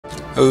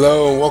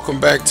Hello and welcome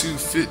back to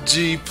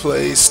FitG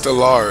Plays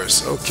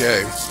Stellaris.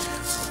 Okay,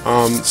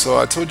 so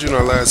I told you in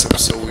our last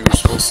episode we were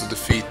supposed to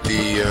defeat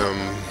the,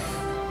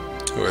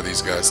 who are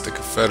these guys? The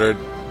Confederate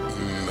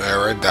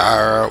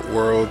Maridara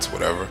Worlds,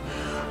 whatever.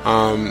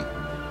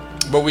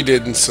 But we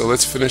didn't, so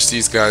let's finish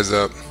these guys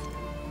up.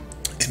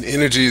 And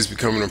energy is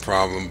becoming a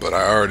problem, but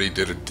I already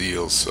did a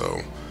deal, so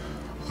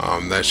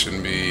that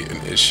shouldn't be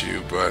an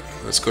issue. But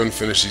let's go and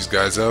finish these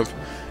guys up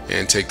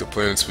and take the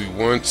planets we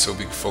want so we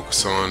can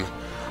focus on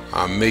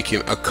making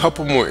a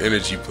couple more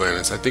energy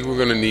planets. I think we're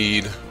going to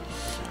need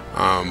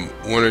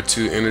one or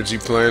two energy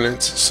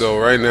planets. So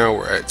right now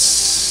we're at, it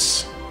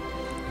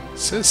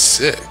says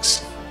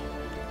 6.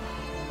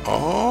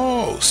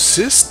 Oh,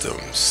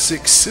 systems.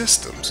 6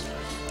 systems.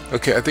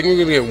 Okay, I think we're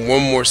going to get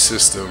one more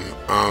system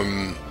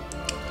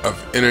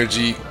of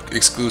energy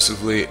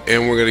exclusively,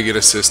 and we're going to get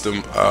a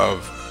system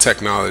of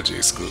technology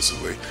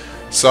exclusively.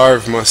 Sorry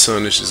if my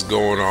son is just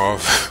going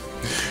off.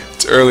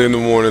 It's early in the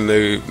morning.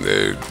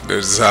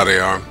 This is how they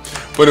are.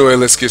 But anyway,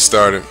 let's get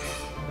started.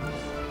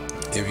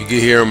 If you can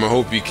hear him, I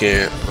hope you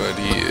can't, but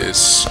he is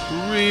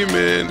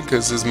screaming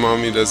because his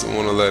mommy doesn't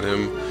want to let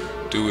him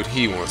do what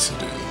he wants to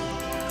do.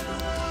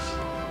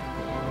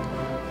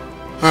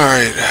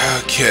 Alright,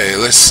 okay,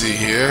 let's see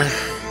here.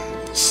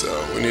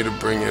 So, we need to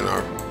bring in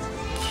our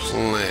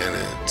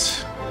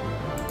planet.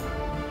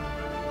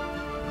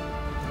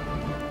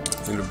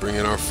 We need to bring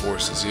in our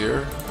forces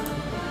here.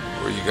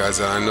 Where you guys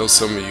are? I know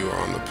some of you are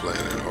on the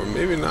planet, or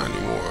maybe not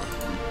anymore.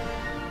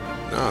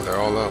 No, they're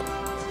all up.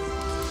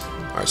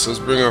 Alright, so let's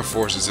bring our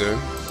forces in.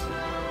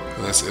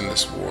 And let's end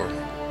this war.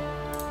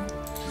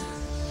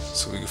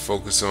 So we can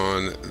focus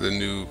on the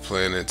new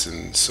planets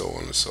and so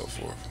on and so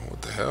forth.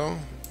 What the hell?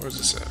 Where's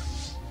this at?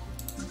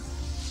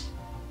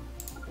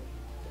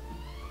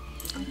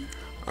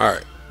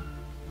 Alright.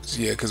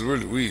 So yeah, because we're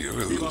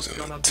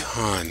losing a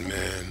ton,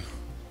 man.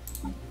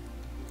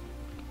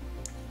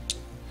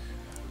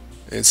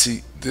 And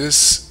see,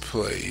 this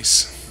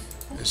place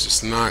is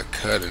just not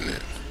cutting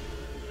it.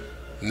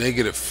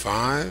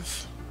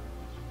 -5.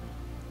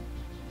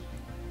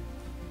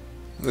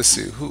 Let's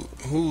see,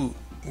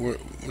 we're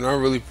not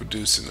really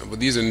producing them, but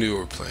these are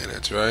newer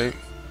planets, right?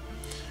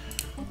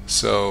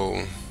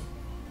 So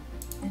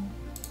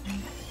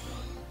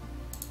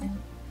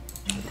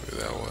maybe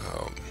that will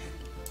help.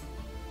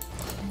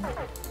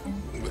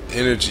 But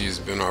energy has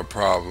been our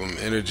problem.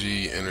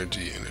 Energy.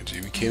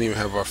 We can't even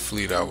have our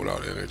fleet out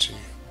without energy.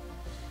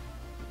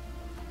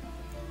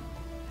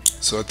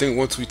 So I think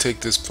once we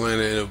take this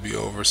planet, it'll be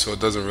over, so it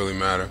doesn't really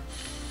matter.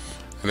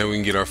 And then we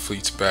can get our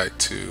fleets back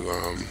to,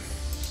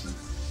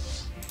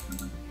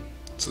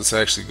 so let's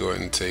actually go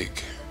ahead and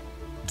take...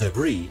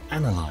 Debris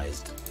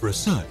analyzed.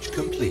 Research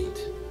complete.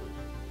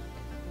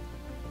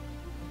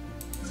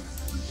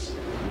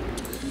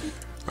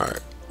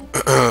 Alright.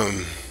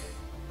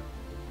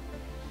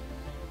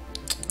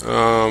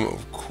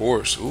 Of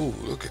course. Ooh,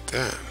 look at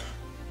that.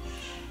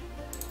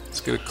 Let's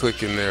get a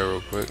click in there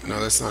real quick. No,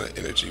 that's not an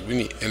energy. We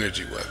need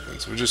energy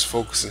weapons. We're just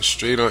focusing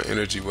straight on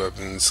energy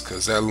weapons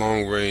because that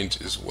long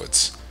range is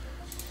what's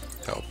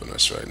helping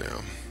us right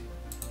now.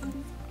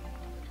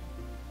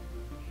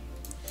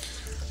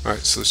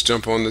 Alright, so let's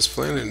jump on this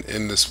planet and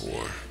end this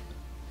war.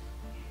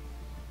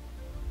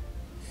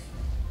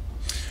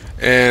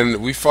 And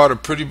we fought a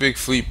pretty big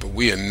fleet, but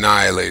we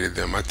annihilated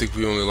them. I think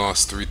we only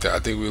lost 3,000. I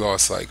think we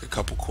lost like a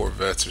couple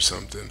Corvettes or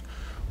something.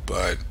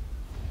 But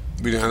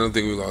I don't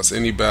think we lost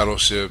any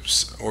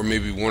battleships, or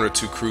maybe 1 or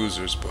 2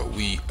 cruisers, but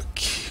we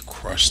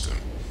crushed them.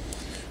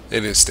 They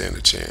didn't stand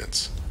a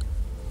chance.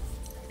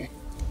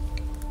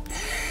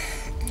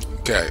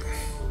 Okay.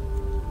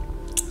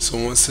 So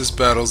once this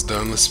battle's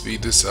done, let's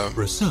speed this up.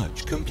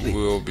 Research complete.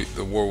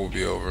 The war will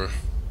be over.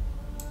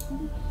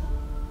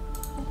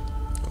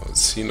 Oh,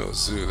 Sino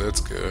Zoo,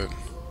 that's good.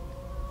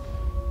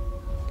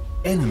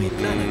 Enemy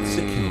planet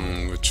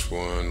secured. Which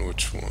one?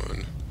 Which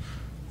one?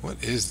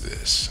 What is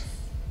this?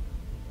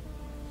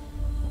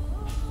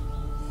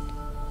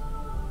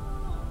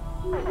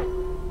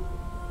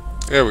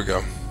 There we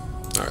go.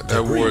 Alright,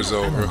 that war is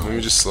over. Let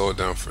me just slow it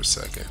down for a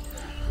second.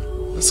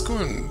 Let's go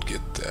and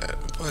get that.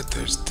 But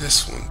there's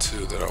this one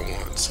too that I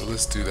want. So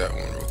let's do that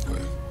one real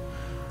quick.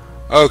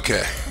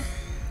 Okay.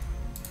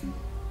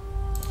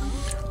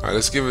 Alright,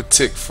 let's give a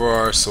tick for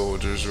our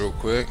soldiers real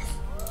quick.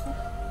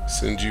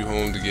 Send you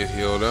home to get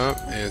healed up.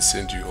 And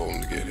send you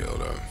home to get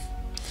healed up.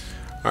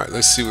 Alright,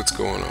 let's see what's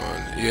going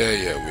on.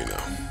 Yeah, we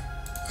know.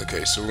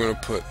 Okay, so we're going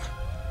to put...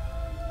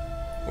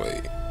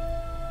 Wait.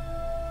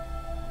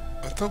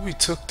 I thought we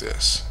took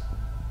this.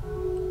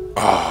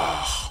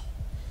 Oh.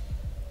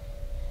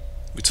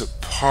 We took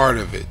part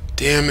of it.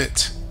 Damn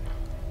it.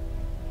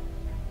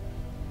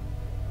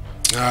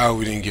 Ah,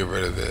 we didn't get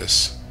rid of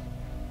this.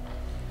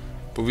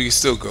 But we can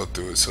still go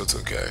through it, so it's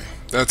okay.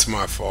 That's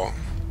my fault.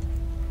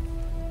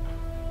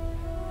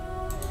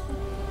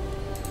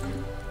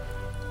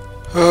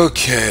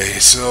 Okay,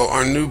 so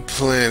our new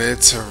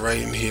planets are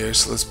right in here,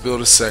 so let's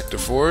build a sector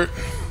for it.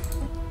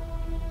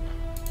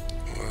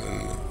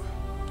 1,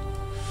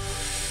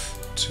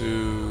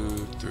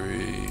 2,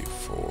 3,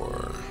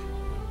 4.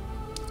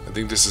 I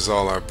think this is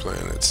all our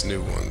planets,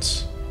 new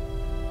ones.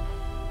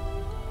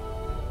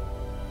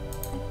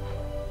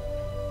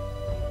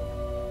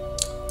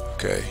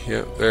 Okay,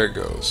 yep, there it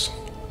goes.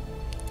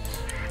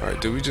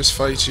 Alright, did we just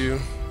fight you?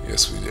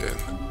 Yes, we did.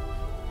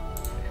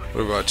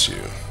 What about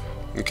you?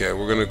 Okay,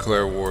 we're gonna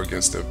declare war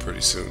against them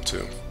pretty soon,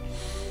 too.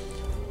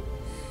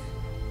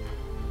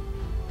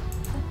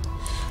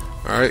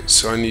 Alright,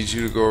 so I need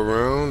you to go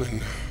around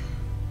and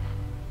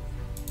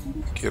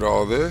get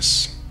all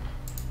this.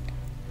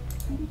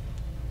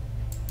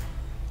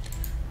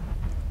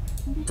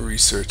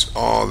 Research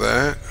all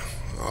that.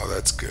 Oh,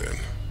 that's good.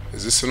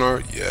 Is this an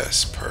art?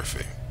 Yes,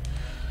 perfect.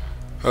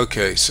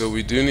 Okay, so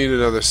we do need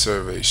another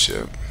survey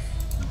ship.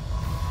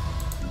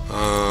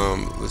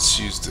 Let's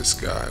use this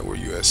guy. Were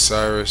you at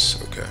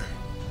Cyrus? Okay.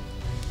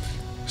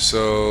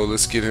 So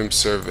let's get him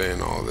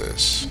surveying all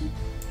this.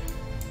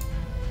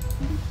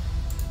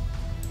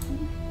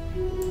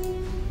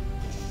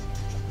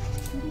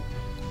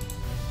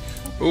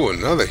 Ooh,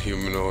 another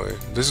humanoid.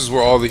 This is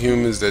where all the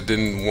humans that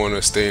didn't want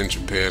to stay in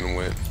Japan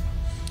went.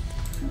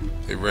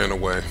 They ran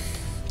away.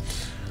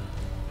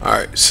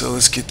 Alright, so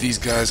let's get these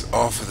guys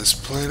off of this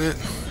planet.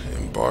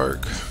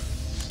 Embark.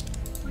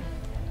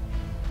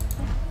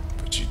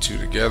 Put you two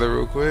together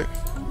real quick.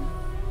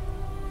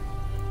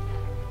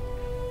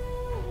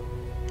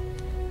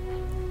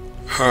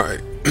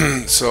 Alright,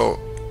 so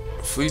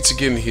fleets are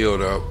getting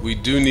healed up. We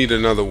do need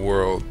another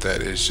world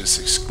that is just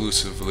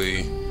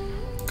exclusively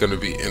gonna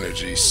be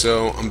energy.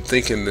 So I'm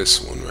thinking this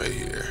one right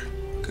here,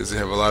 because they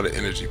have a lot of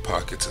energy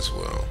pockets as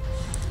well.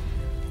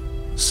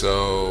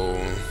 So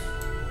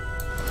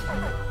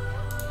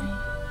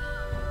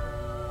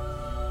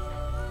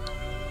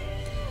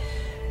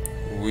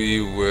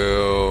we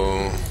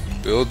will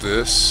build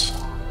this,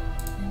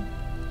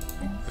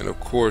 and of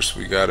course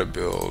we gotta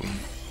build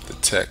the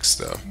tech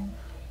stuff,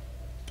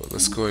 but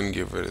let's go ahead and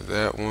get rid of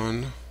that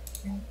one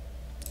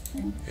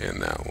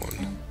and that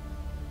one.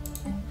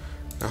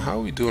 Now, how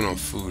are we doing on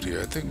food here?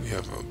 I think we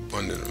have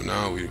abundant.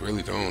 No, we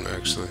really don't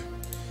actually.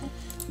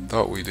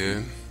 Thought we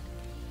did.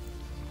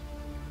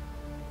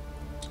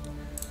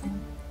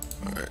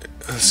 Alright,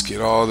 let's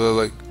get all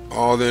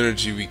the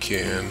energy we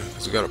can,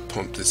 because we gotta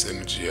pump this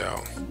energy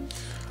out.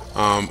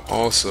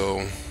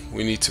 Also,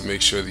 we need to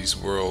make sure these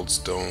worlds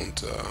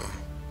don't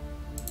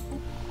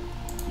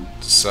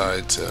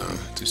decide to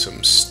do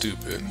something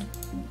stupid.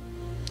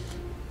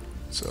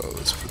 So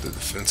let's put the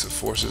defensive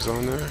forces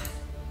on there.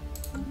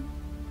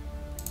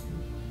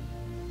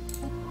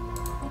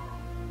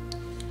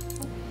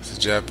 The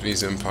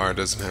Japanese Empire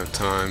doesn't have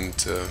time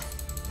to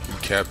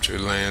recapture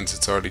lands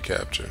it's already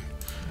captured.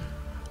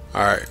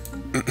 Alright.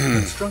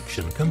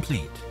 Construction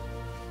complete.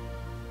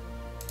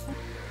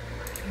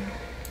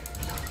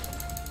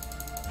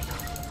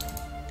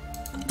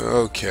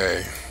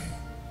 Okay.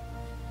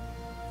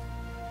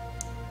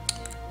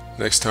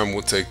 Next time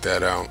we'll take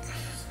that out.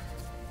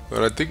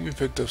 But I think we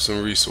picked up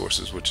some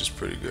resources, which is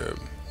pretty good,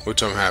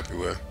 which I'm happy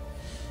with.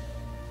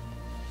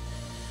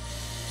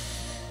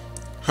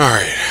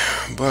 Alright,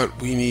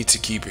 but we need to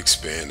keep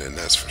expanding,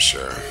 that's for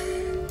sure.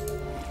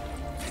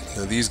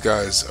 Now these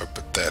guys are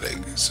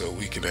pathetic, so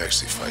we can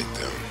actually fight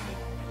them.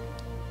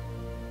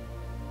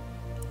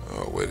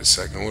 Oh, wait a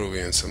second, what are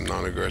we in? Some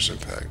non-aggression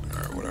pact?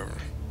 Alright, whatever.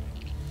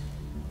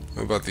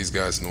 What about these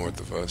guys north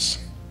of us?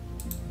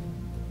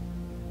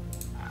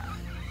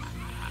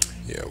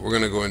 Yeah, we're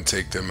gonna go ahead and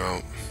take them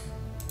out.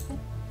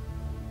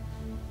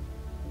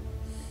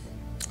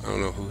 I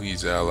don't know who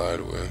he's allied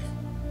with.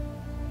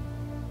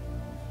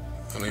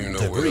 I don't even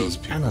know where those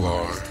people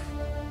are.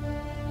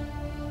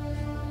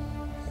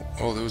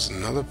 Oh, there was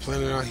another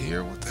planet out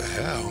here? What the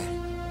hell?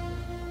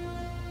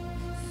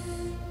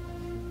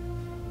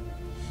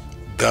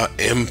 The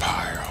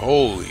Empire.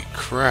 Holy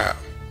crap.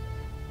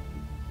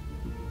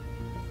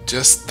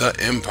 Just the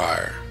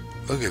Empire.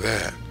 Look at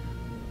that.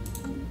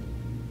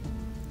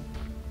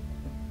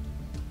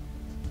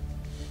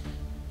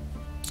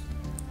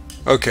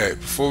 Okay,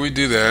 before we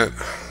do that,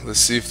 let's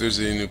see if there's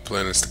any new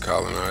planets to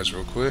colonize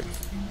real quick.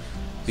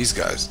 These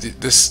guys,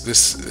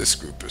 this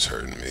group is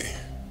hurting me.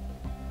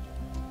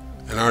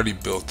 And I already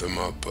built them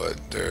up, but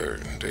they're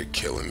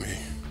killing me.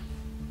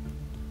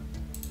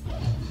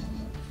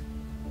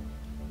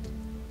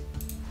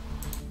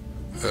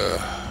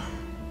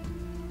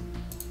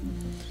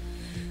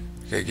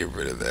 Gotta get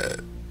rid of that.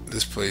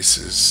 This place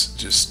is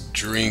just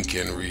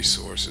drinking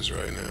resources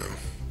right now.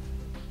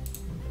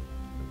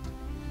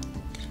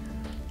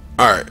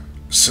 Alright,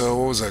 so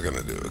what was I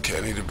gonna do? Okay,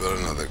 I need to build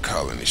another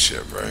colony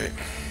ship, right?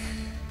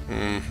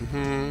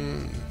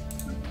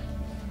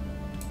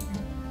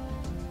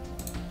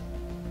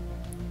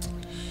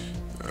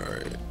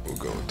 Alright, we'll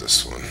go with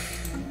this one.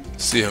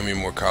 See how many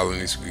more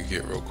colonies we can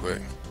get real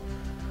quick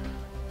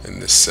in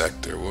this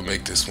sector. We'll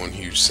make this one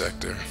huge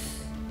sector.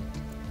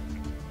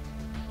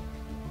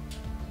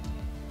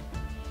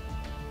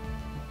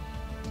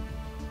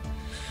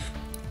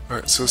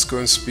 Alright, so let's go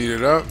ahead and speed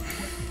it up.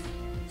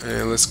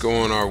 And let's go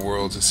on our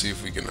world to see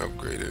if we can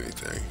upgrade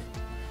anything.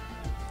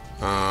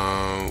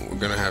 We're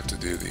gonna have to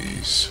do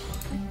these.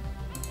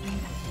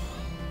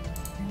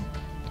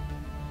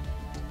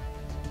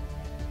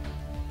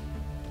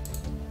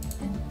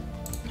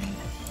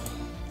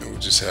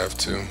 just have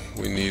to.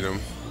 We need them.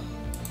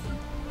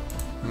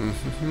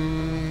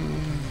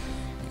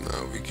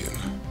 Now we can.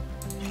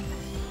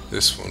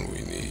 This one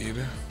we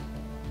need.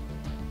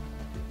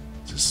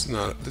 This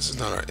is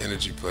not our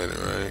energy planet,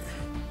 right?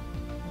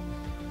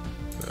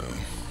 No.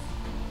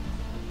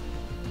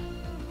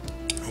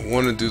 I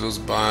want to do those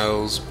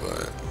bios,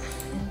 but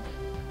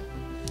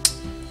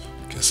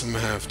guess I'm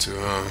gonna have to,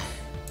 huh?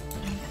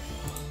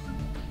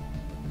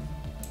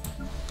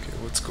 Okay,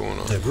 what's going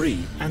on?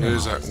 Debris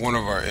Here's analyzed. one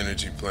of our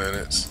energy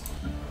planets.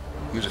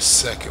 Need a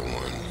second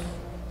one.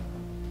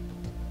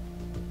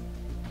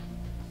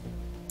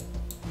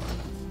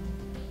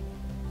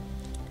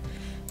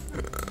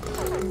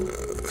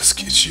 Let's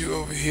get you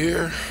over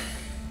here.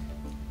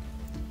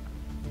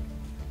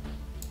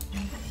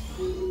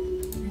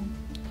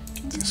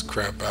 Get this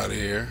crap out of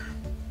here.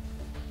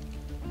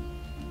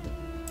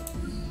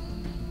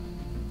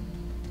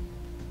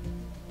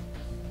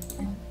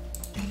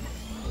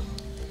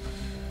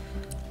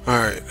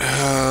 Alright,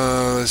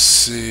 let's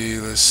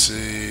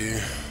see.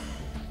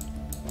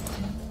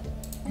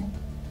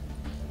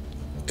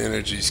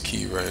 Energy's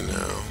key right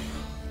now.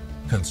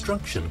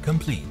 Construction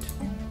complete.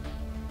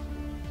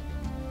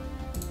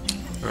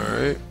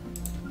 Alright.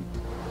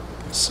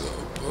 So,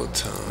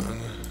 Botan.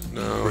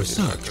 No, you're not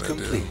Research gonna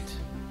complete.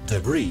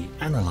 Debris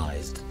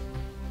analyzed.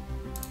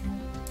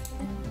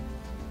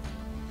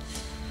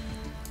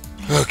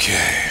 do.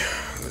 Okay,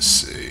 let's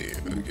see.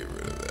 We'll get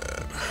rid of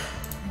that.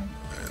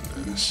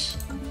 And this.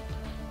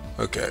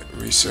 Okay,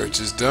 research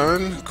is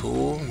done.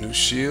 Cool. New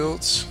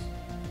shields.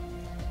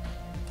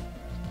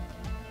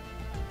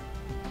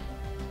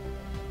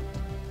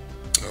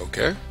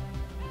 Okay.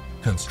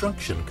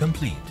 Construction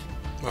complete.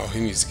 Oh,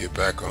 he needs to get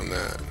back on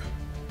that.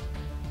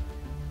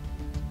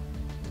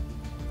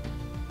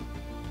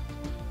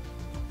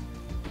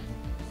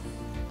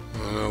 I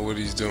don't know what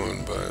he's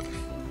doing, but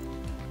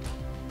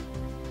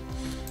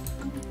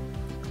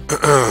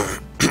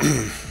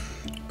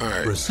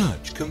alright.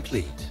 Research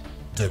complete.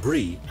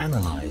 Debris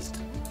analyzed.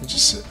 I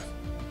just said,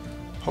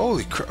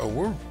 holy crap!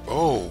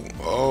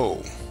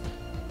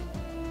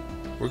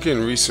 We're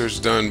getting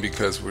research done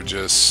because we're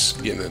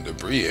just getting the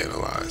debris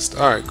analyzed.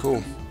 All right,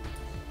 cool.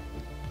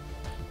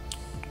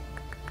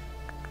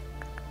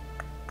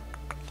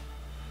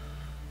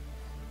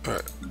 All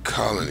right,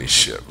 colony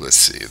ship. Let's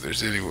see if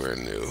there's anywhere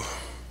new.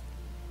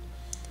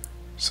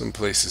 Some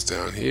places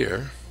down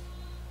here.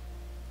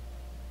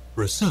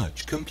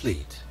 Research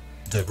complete.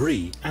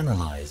 Debris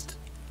analyzed.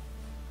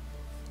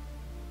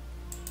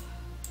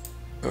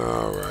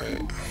 All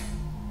right.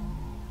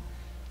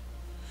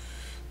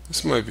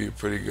 This might be a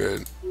pretty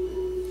good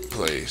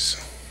place.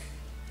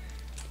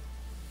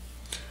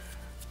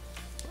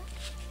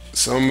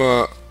 So I'm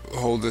gonna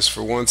hold this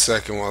for 1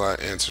 second while I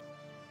answer.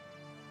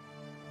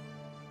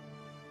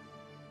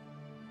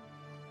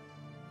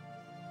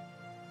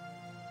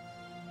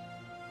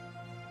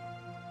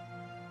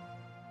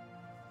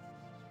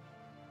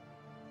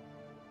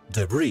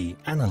 Debris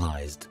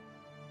analyzed.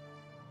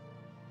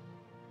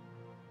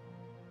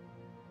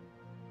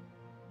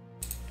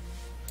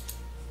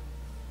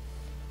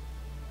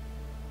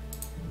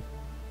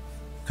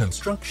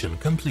 Construction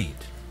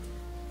complete.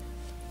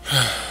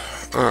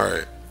 All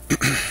right.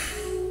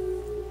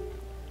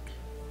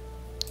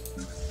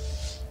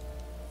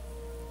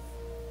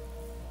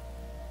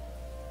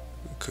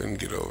 Couldn't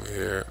get over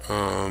here.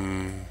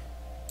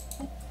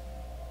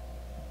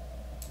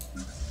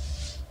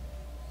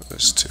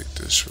 Let's take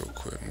this real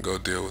quick and go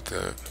deal with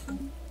that.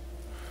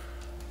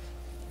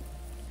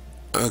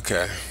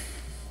 Okay.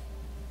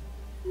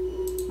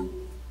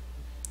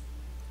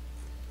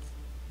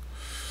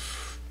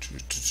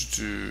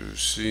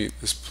 See,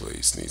 this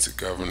place needs a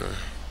governor.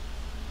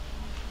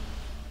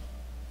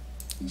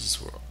 This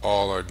is where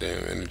all our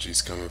damn energy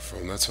is coming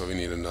from. That's why we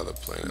need another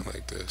planet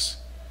like this.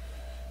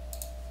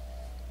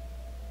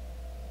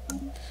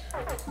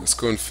 Let's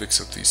go and fix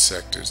up these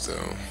sectors,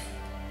 though.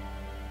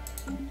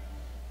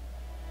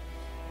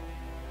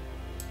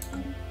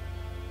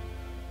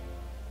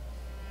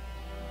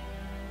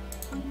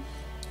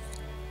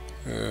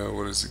 Yeah,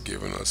 what is it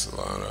giving us a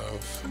lot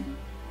of?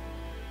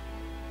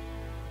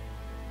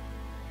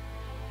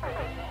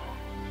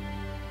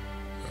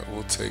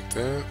 We'll take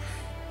that.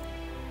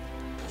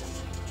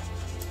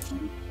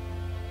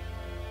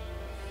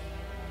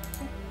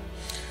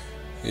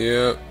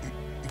 Yep,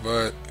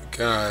 but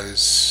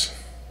guys,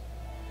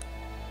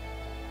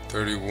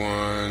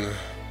 31.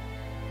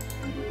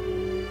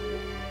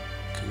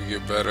 Can we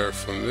get better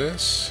from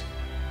this?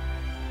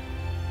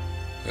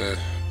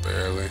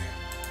 Barely.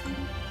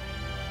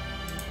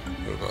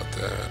 What about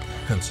that?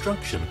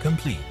 Construction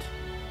complete.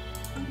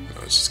 No,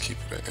 let's just keep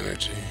it at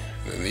energy.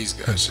 And then these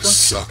guys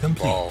just suck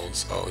complete.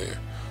 balls. Oh yeah.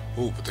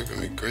 Ooh, but they're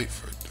gonna be great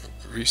for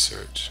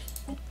research.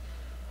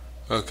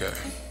 Okay.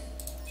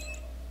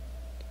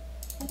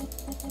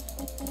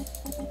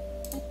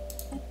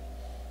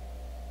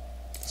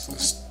 So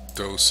let's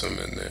throw some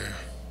in there.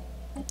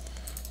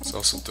 Let's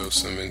also throw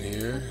some in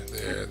here,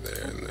 there, and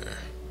there.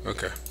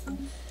 Okay.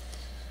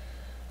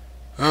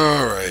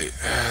 Alright.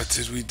 Alright,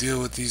 did we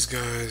deal with these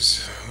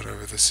guys?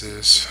 Whatever this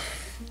is.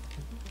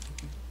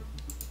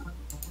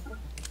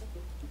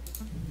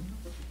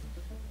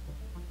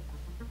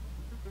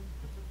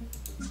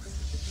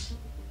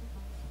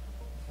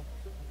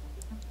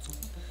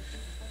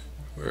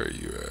 Where are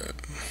you at?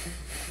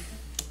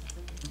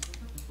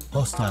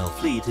 Hostile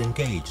fleet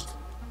engaged.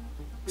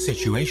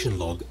 Situation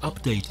log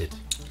updated.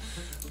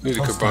 Need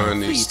to Hostile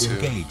combine these fleet two.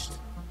 engaged.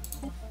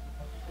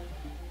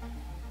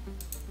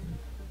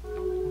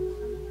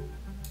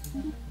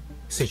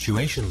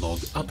 Situation log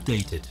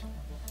updated.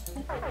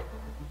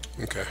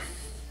 Okay.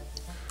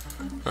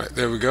 Alright,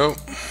 there we go.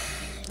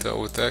 Dealt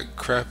with that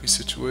crappy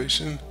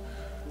situation.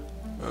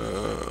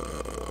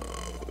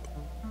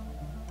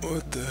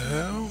 What the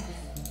hell?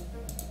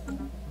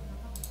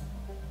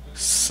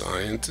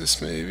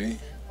 Scientist, maybe?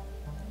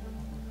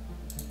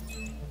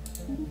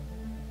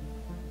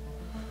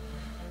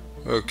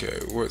 Okay,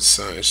 what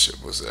science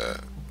ship was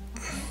that?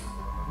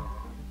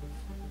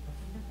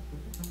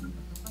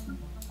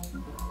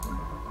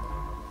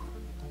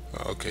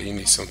 Okay, you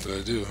need something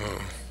to do, huh?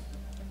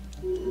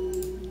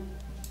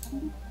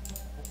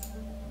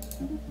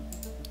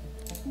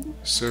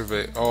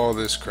 Survey all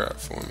this crap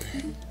for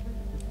me.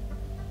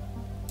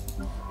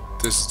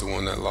 This is the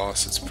one that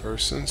lost its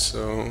person,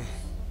 so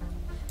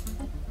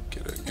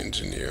get an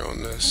engineer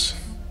on this.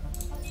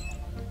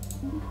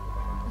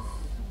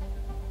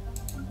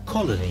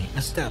 Colony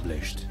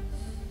established.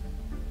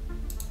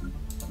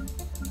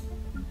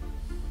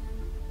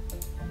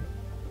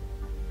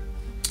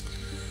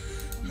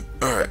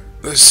 Alright,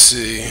 let's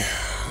see.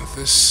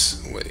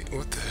 This, wait,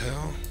 what the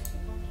hell?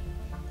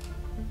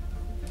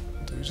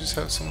 Do we just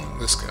have someone?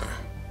 This guy.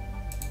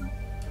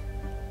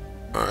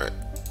 Alright.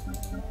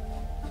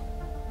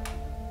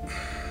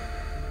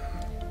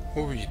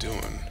 What were you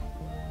doing?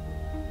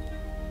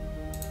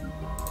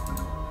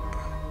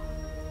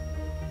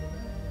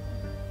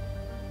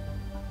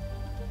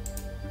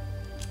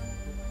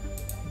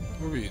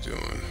 What were you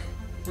doing?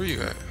 Where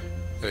you at?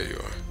 There you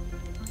are.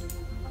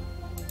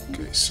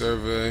 Okay,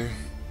 survey.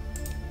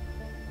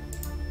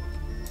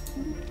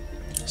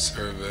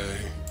 Survey.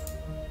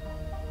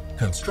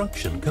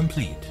 Construction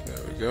complete.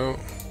 There we go.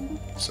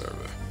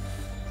 Survey.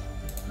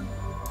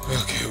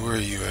 Okay, where are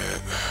you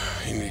at?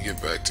 You need to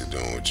get back to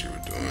doing what you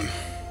were doing.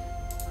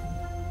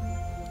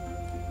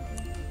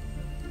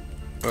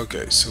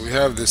 Okay, so we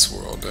have this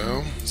world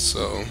now.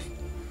 So,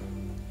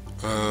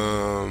 I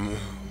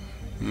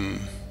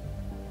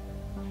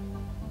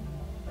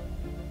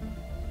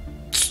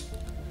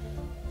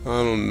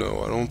don't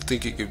know. I don't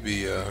think it could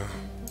be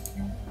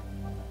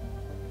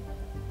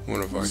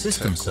one of our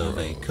System tech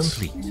survey worlds.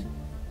 complete.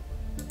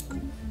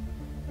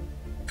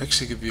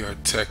 Actually, it could be our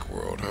tech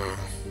world, huh?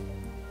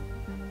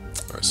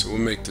 Alright, so we'll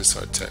make this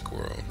our tech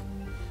world.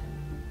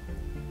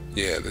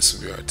 Yeah, this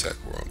will be our tech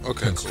world.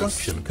 Okay,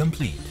 Construction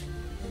complete.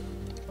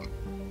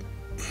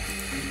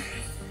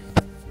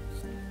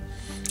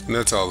 And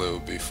that's all it will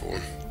be for.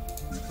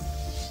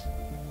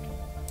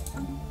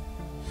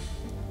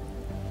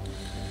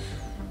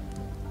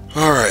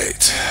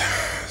 Alright,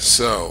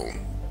 so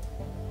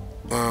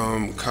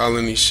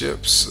colony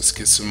ships, let's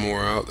get some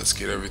more out, let's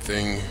get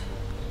everything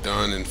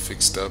done and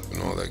fixed up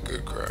and all that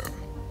good crap.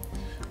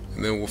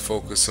 And then we'll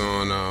focus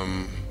on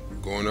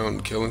going out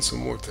and killing some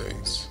more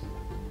things.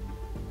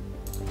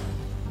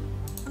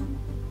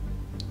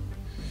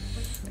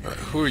 Alright,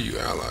 who are you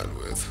allied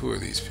with? Who are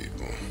these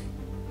people?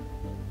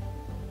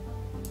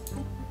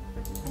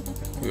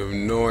 We have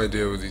no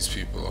idea who these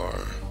people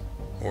are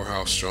or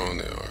how strong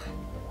they are.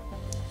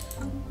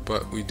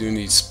 But we do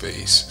need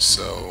space,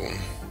 so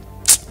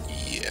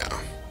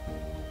yeah.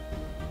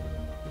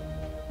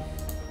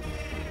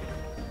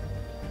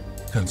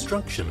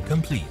 Construction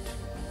complete.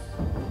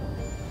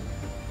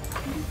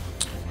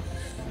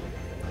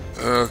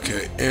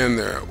 Okay, and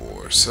they're at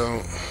war,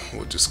 so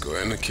we'll just go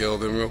ahead and kill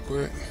them real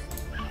quick.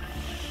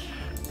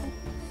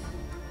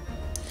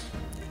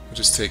 We'll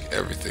just take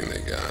everything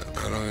they got.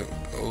 I don't.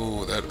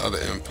 Oh, that other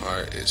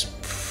empire is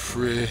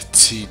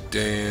pretty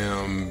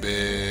damn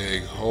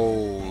big.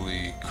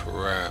 Holy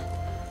crap.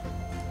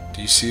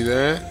 Do you see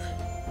that?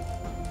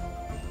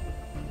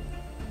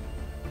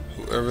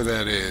 Whoever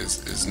that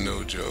is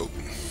no joke.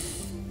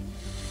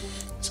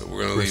 So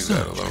we're gonna leave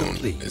that Research alone.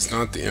 complete. It's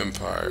not the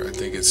empire. I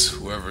think it's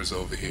whoever's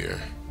over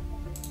here.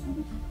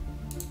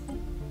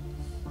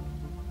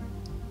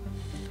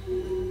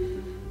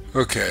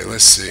 Okay,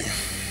 let's see.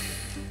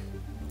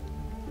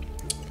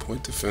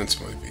 Point defense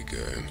might be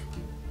good.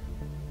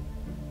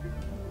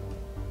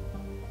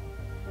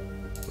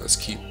 Let's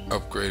keep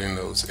upgrading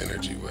those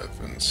energy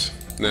weapons.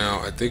 Now,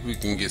 I think we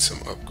can get some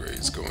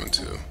upgrades going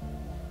too.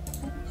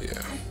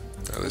 Yeah,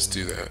 now let's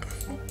do that.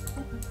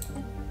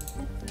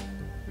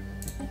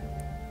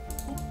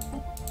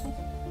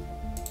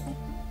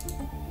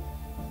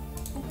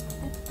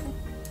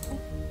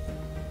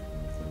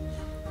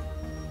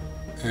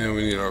 And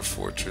we need our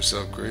fortress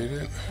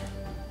upgraded.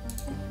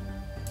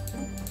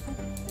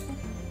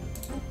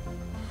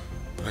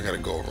 But I gotta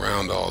go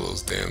around all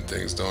those damn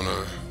things, don't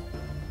I?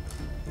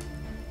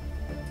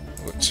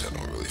 Which I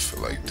don't really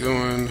feel like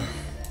doing.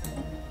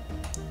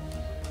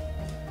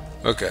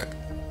 Okay,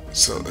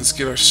 so let's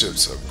get our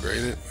ships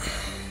upgraded.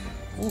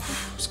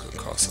 Oof, it's gonna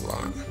cost a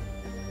lot.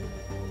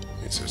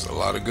 Means there's a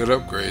lot of good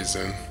upgrades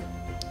then.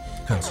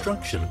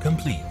 Construction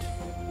complete.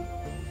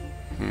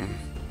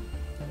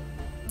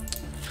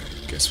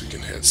 Guess we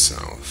can head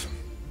south.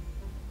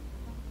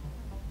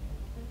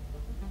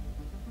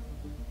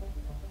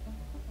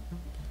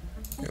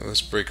 Yeah,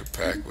 let's break a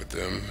pact with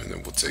them, and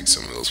then we'll take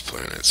some of those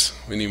planets.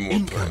 We need more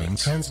Incoming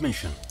planets.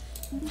 transmission.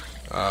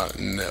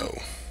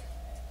 No.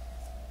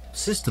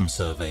 System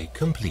survey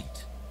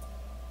complete.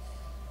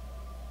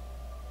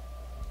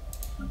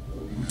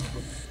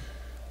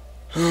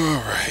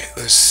 Alright,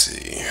 let's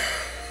see.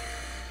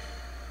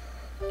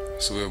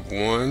 So we have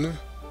 1,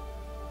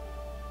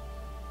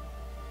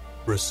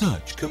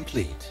 Research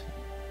complete.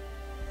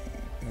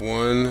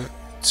 1,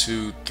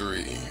 2,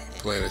 3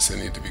 planets that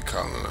need to be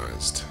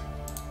colonized.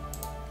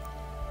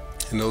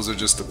 And those are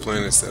just the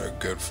planets that are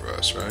good for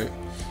us, right?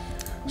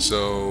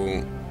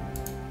 So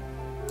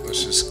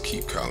let's just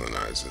keep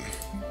colonizing.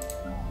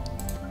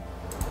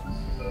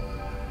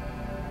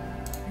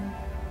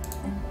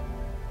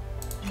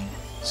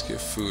 Let's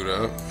get food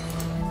up.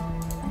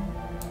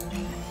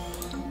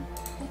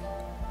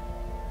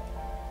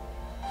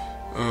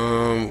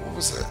 What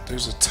was that?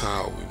 There's a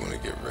tile we want to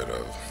get rid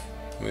of.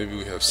 Maybe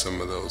we have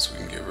some of those we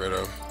can get rid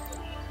of.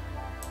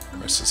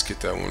 Alright, so let's get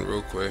that one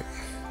real quick.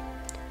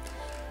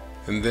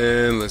 And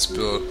then let's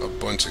build a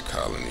bunch of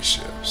colony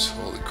ships.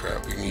 Holy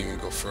crap, we can even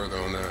go further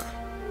on that.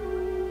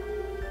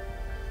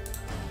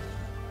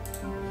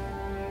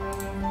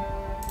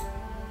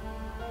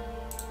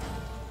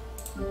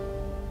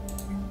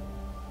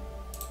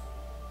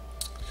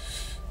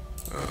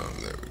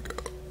 There we go.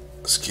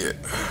 Let's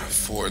get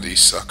 4 of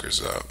these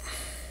suckers up.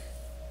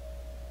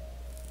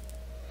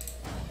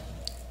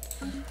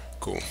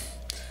 Cool.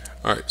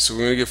 Alright, so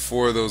we're going to get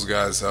 4 of those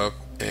guys up,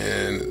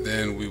 and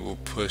then we will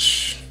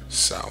push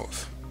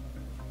south.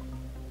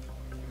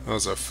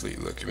 How's our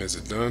fleet looking? Is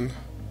it done?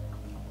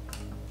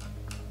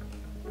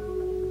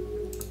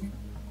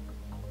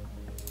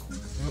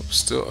 Oh,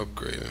 still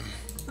upgrading.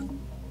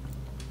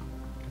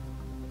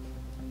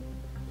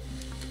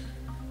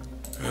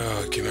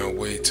 I cannot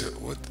wait to...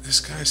 What? This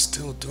guy's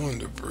still doing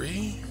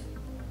debris?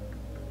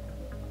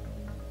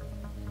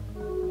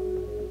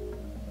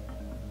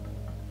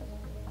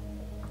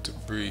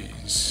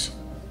 Debris.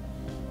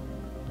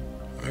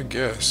 I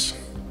guess.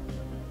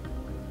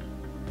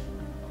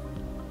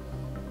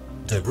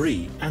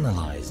 Debris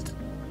analyzed.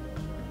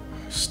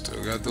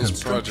 Still got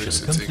those projects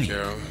to take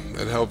care of.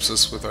 That helps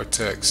us with our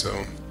tech,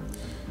 so...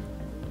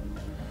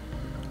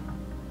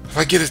 If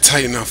I get a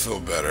Titan, I'll feel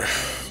better.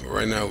 But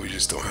right now, we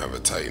just don't have a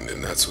Titan,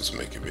 and that's what's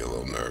making me a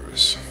little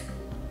nervous.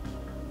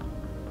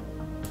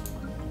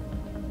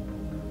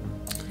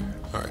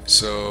 Alright,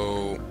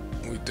 so...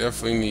 We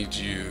definitely need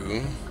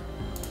you.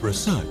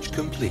 Research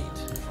complete.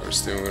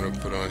 First thing we're going to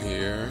put on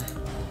here.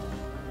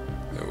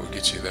 Then we'll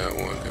get you that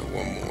one, and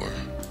one more.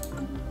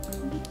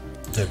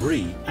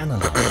 Debris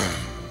analyzed.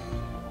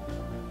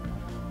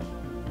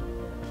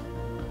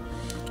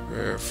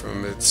 Rare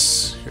from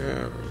its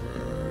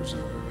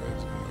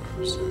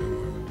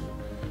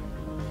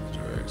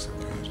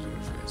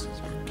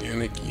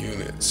organic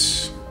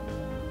units.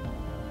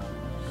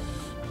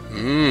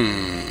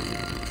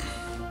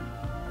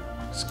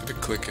 Let's get a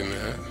click in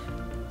that.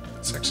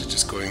 Let's actually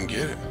just go ahead and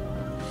get it.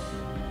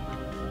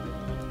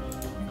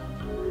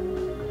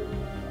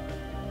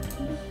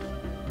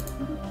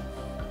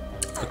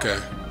 Okay.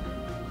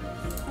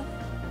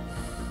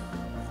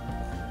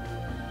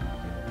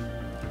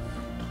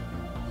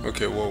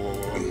 Okay,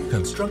 whoa.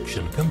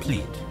 Construction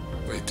complete.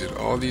 Wait, did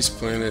all these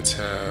planets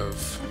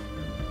have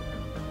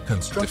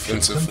Construction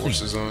defensive complete.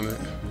 forces on it?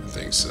 I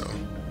think so.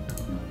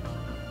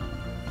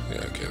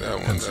 Yeah, okay, that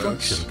one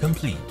Construction does.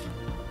 complete.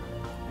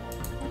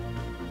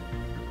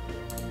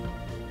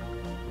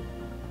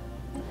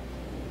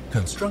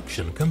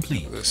 Construction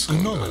complete. This one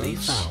Anomaly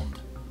does. found.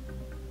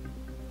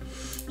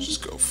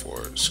 Just go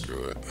for it.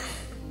 Screw it.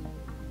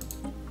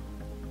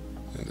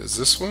 And is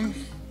this one?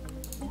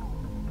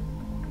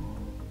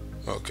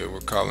 Okay, we're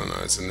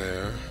colonizing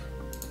there.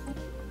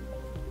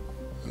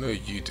 I know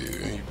you do.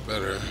 You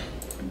better.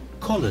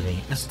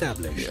 Colony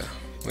established. Yeah.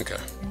 Okay.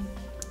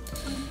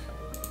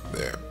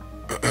 There.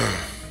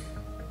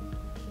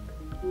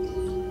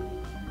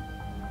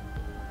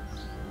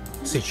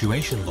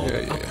 Situation log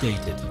Yeah.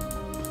 updated.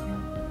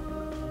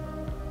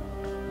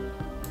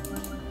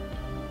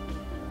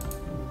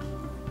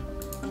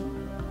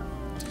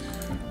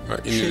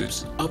 Alright, you need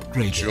Ships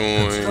upgraded.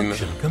 join-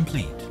 Construction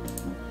complete.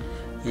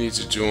 You need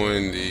to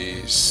join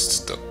the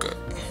stuck up.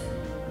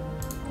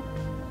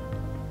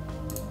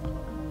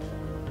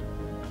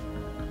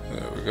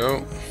 There we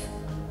go.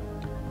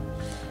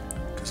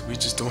 Because we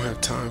just don't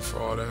have time for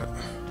all that.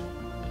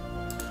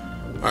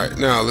 Alright,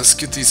 now let's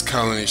get these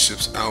colony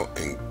ships out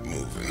and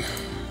moving.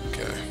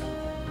 Okay.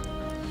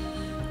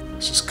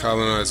 Let's just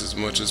colonize as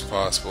much as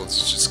possible.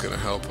 It's just going to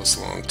help us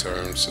long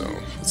term, so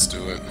let's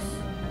do it.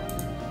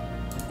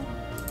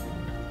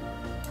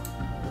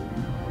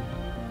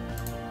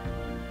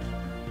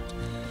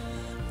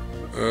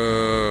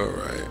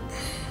 Alright.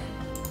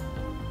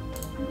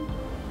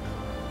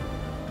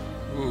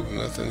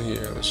 something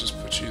here. Let's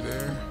just put you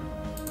there.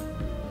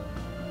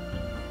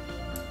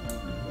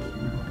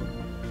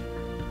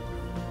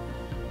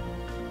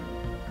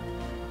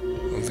 I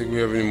don't think we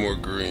have any more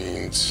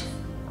greens.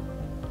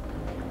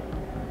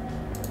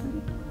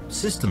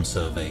 System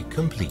survey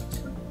complete.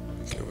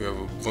 Okay, we have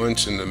a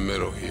bunch in the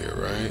middle here,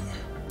 right?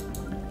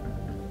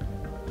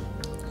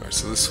 Alright,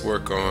 so let's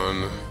work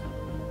on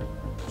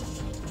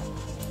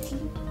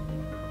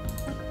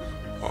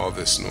all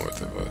this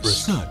north of us.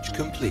 Research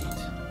complete.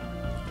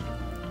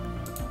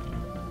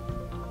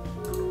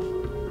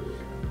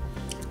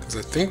 Because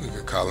I think we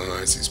could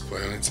colonize these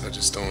planets, I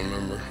just don't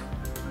remember.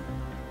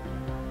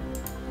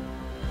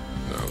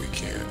 No, we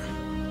can't.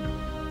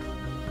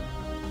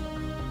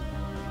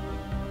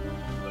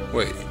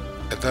 Wait,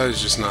 I thought it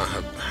was just not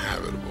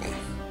habitable.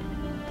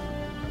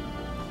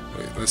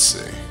 Wait, let's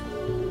see.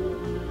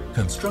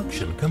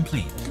 Construction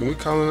complete. Can we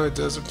colonize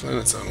desert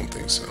planets? I don't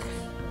think so.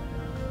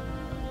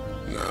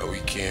 No, we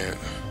can't.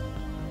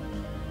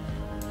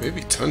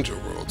 Maybe tundra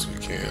worlds we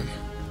can.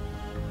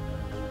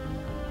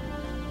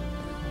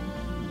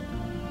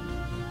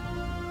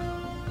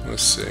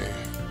 Let's see.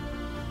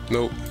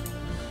 Nope.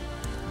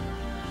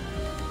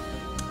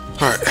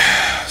 Alright,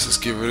 so let's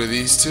get rid of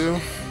these two.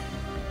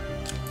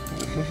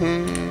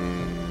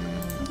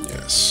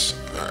 Yes.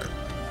 Alright.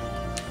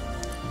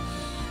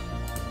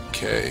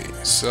 Okay,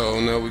 so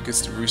now we get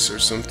to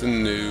research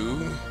something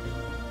new.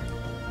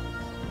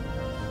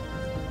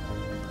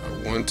 I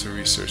want to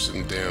research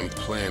some damn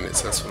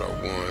planets. That's what I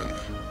want.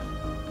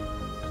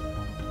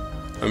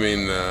 I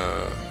mean,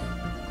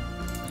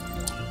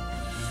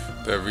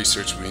 that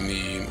research we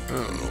need. I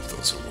don't know if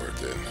those are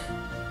worth it.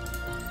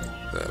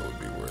 That would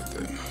be worth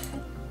it.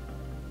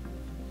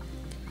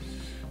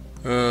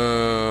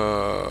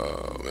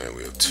 Man,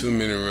 we have too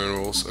many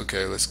minerals.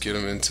 Okay, let's get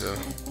them into.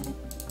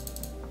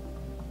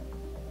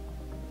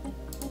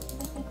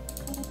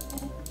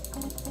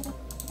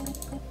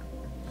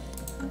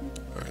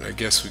 Alright, I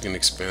guess we can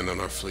expand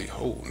on our fleet.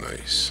 Oh,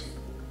 nice.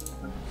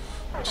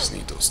 Just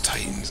need those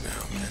Titans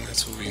now, man.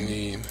 That's what we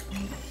need.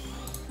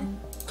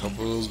 A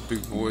couple of those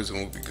big boys and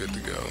we'll be good to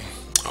go.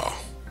 Oh,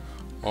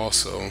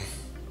 also,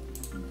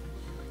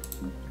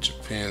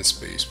 Japan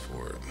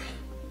spaceport.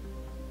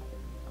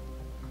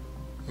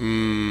 We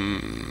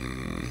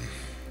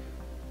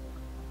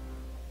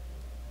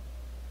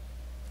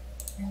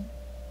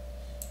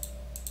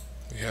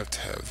have to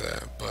have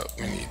that, but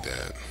we need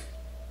that.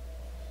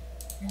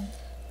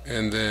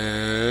 And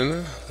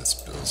then let's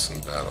build some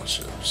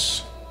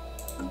battleships.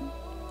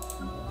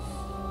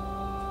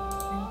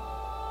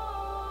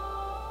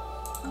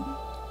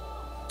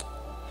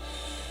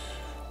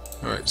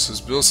 Alright, so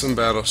let's build some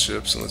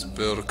battleships and let's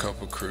build a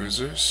couple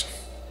cruisers.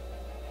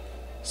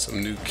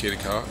 Some new kitty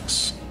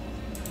cocks.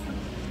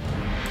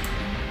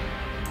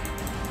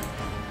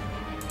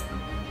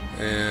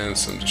 And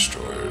some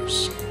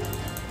destroyers.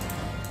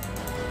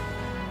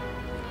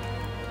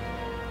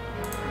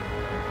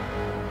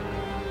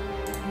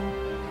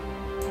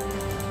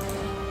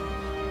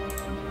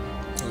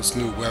 Those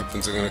new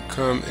weapons are gonna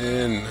come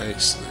in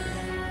nicely.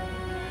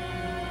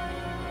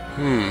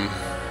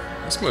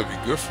 This might be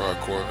good for our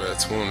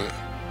corvettes, won't it?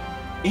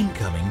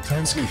 Incoming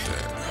transmission.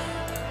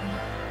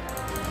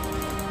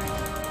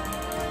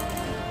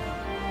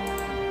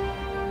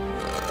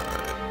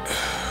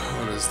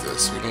 What is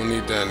this? We don't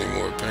need that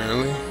anymore,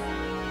 apparently.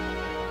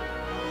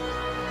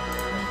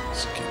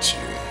 Let's get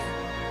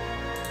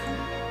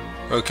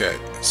you. Okay,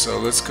 so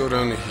let's go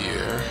down to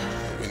here.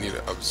 We need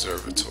an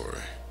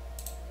observatory.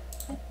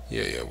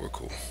 Yeah, we're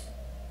cool.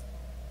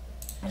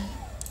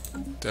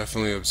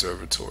 Definitely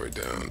observatory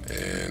down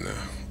and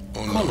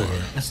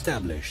Colony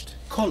established.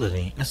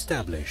 Colony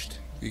established.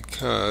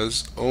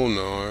 Because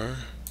Onar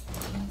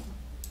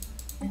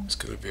is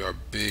going to be our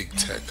big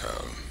tech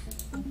hub.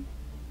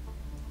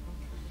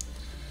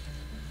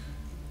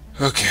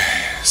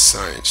 Okay,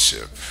 science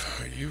ship.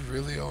 Are you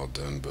really all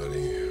done,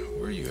 buddy?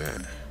 Where are you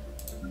at?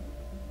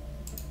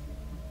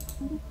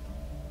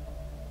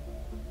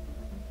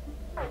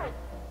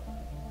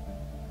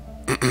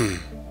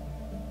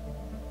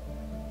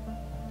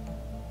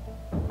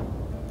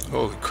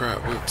 Holy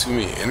crap, we have too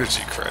many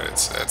energy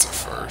credits. That's a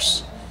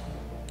first.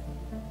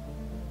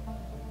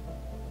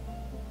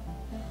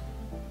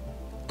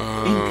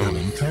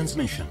 Incoming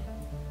transmission.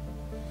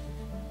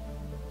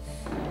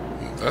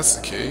 If that's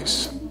the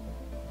case,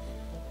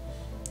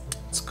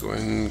 let's go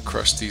ahead and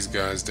crush these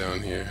guys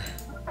down here.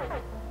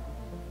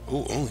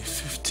 Oh, only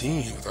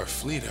 15 with our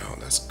fleet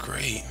out. That's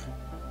great.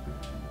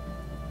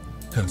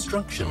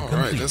 Construction complete.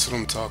 Alright, that's what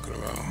I'm talking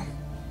about.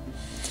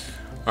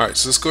 Alright,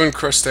 so let's go ahead and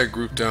crush that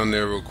group down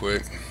there real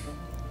quick.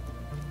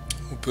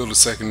 We'll build a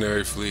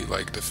secondary fleet,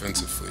 like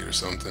defensive fleet or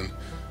something.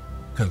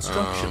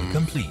 Construction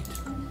complete.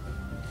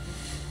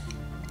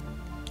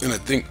 And I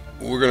think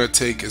we're going to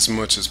take as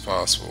much as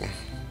possible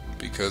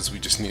because we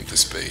just need the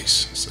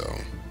space,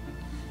 so.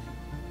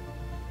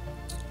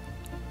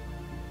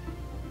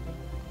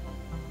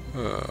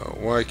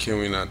 Why can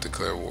we not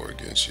declare war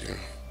against you?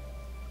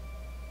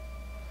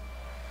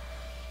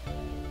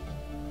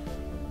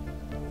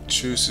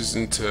 Truces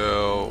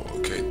until,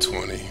 okay,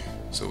 20.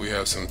 So we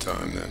have some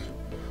time then.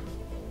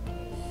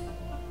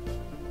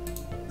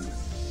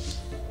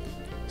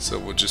 So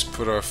we'll just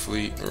put our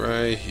fleet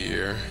right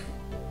here.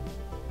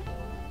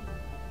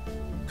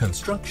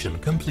 Construction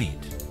complete.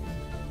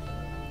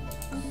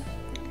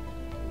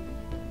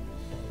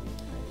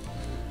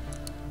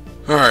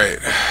 Alright.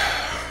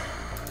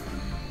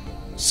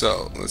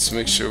 So let's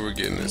make sure we're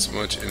getting as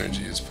much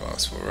energy as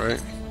possible,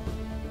 right?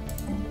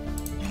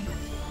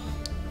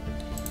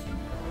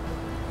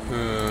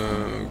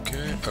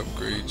 Okay,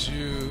 upgrade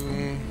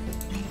you.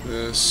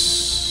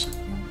 This.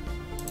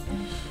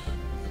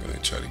 I'm gonna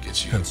try to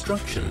get you.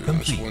 Construction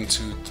complete. 1,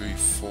 2, 3,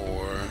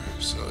 4.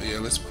 So yeah,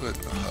 let's put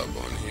a hub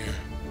on here.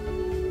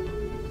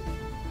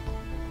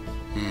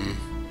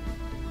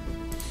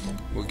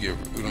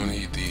 We don't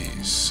need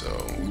these, so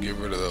we'll get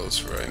rid of those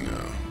for right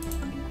now.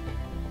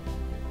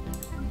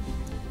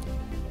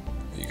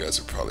 You guys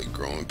are probably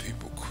growing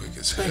people quick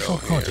as Special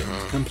hell project here,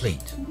 huh?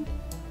 complete.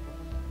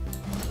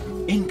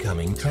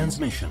 Incoming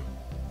transmission.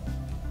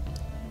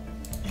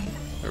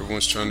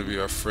 Everyone's trying to be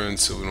our friend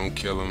so we don't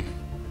kill them.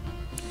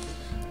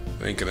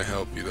 Ain't gonna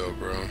help you though,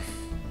 bro.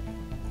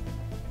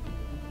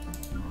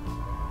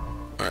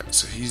 Alright,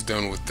 so he's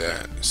done with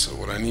that. So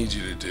what I need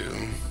you to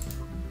do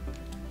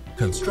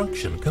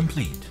Construction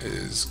complete.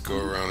 is go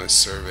around and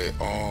survey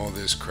all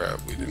this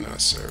crap we did not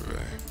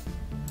survey.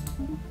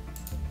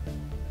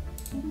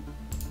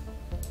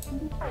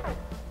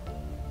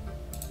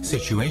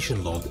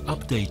 Situation log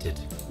updated.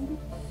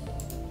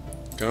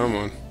 Come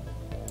on.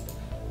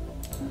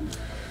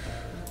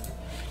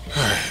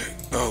 Alright.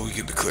 Oh, we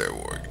can declare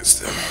war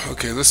against them.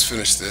 Okay, let's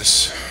finish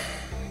this.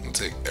 We'll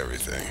take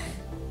everything.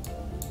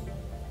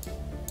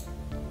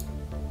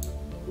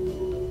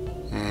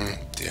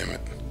 Damn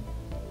it.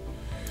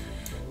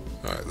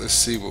 Alright, let's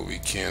see what we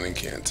can and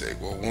can't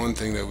take. Well, one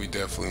thing that we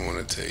definitely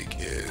want to take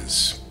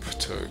is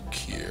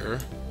Turkey.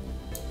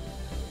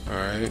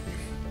 Alright.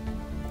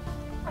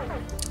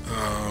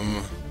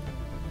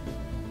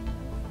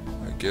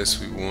 I guess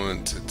we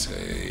want to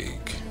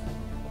take...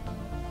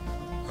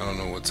 I don't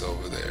know what's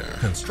over there.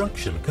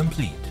 Construction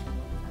complete.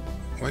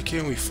 Why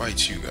can't we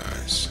fight you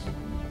guys?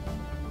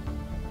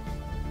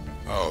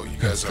 Oh, you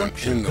guys aren't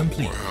Construction in the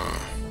complete. war, huh?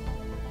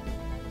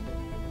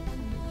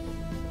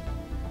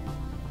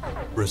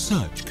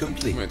 Research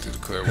complete. We meant to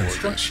declare war against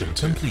you Construction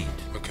too. complete.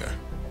 Okay.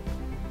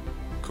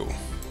 Cool.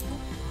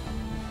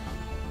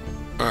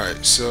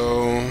 Alright,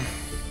 so...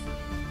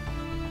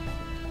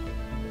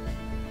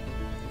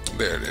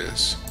 there it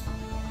is.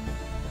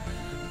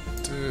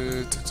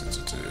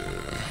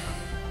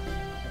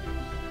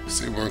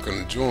 See, we weren't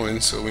going to join,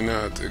 so we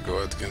now have to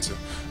go out against it.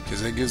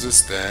 Because that gives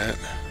us that.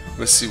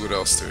 Let's see what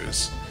else there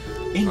is.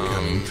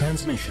 Incoming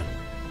transmission.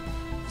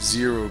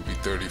 0 would be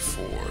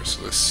 34,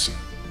 so let's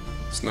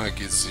not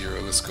get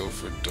 0. Let's go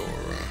for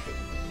Dora.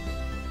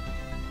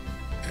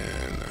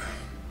 And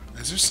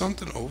is there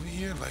something over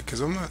here? Like, cause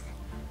I'm not.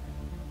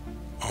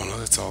 Oh no,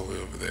 that's all the way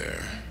over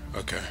there.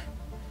 Okay.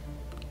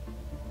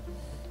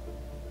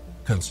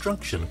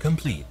 Construction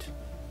complete.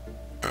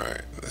 All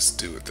right, let's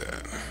do with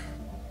that.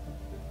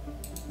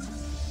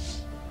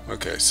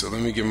 Okay, so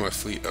let me get my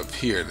fleet up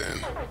here then.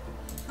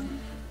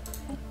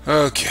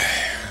 Okay,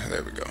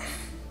 there we go.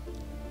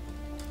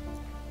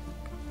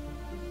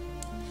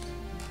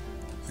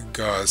 The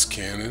Gauss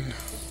cannon.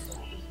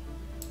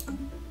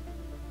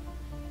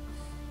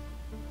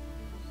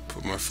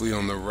 Put my fleet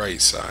on the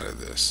right side of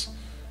this.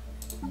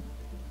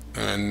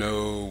 And I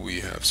know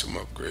we have some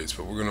upgrades,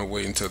 but we're gonna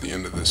wait until the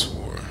end of this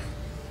war.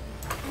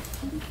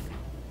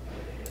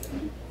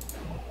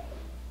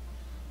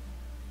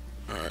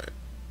 Alright.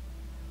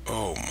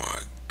 Oh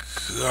my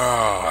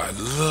God,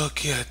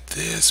 look at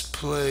this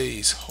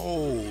place.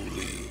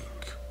 Holy.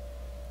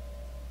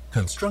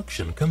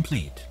 Construction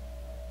complete.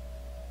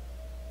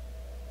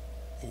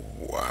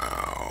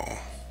 Wow.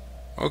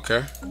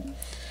 Okay.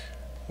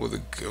 With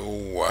a go.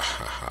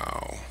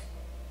 Wow.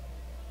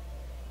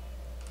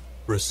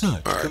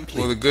 Research Alright. complete.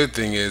 Well, the good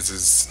thing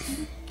is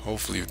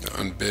hopefully if the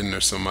Unbidden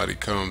or somebody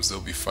comes, they'll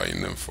be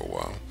fighting them for a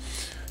while.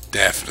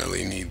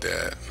 Definitely need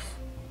that.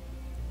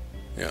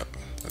 Yep,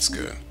 that's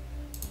good.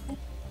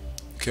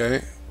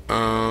 Okay.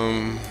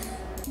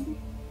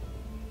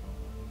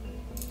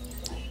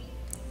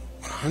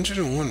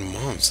 101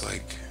 months.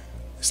 Like,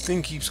 this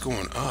thing keeps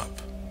going up.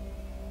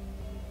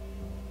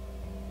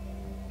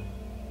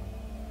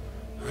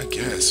 I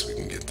guess we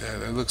can get that.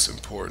 That looks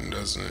important,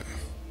 doesn't it?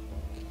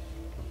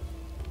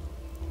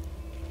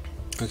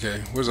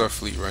 Okay, where's our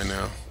fleet right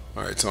now?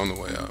 Alright, it's on the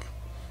way up.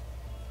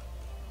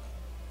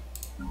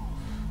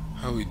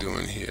 How are we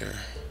doing here?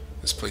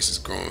 This place is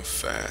growing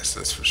fast,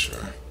 that's for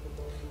sure.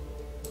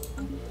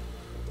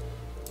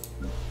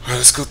 Alright,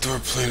 let's go through our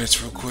planets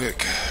real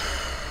quick.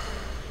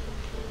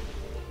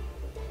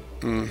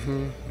 I'll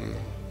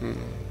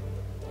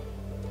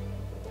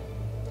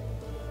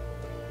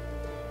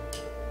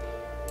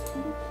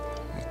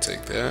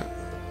take that.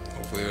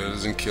 Hopefully that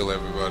doesn't kill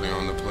everybody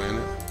on the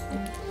planet.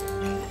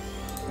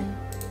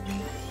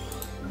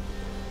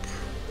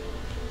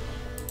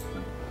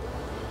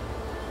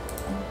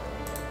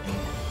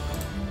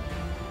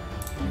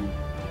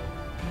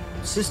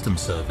 System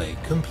survey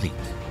complete.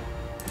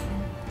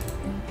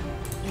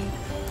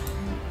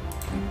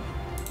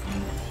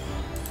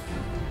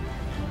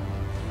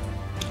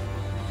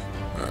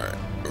 Alright,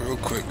 real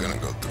quick, gonna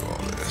go through all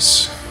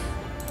this.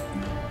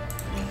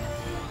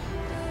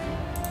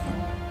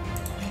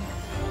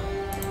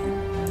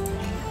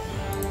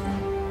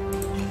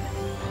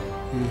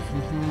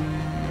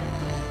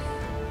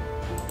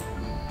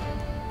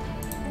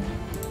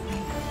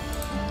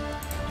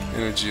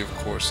 Energy, of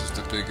course, is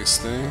the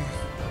biggest thing.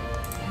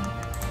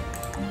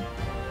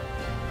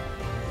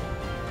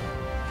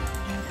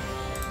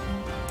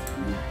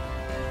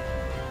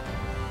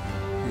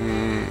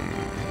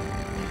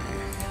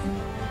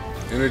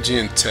 Energy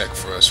and tech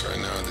for us right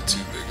now are the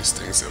two biggest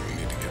things that we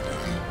need to get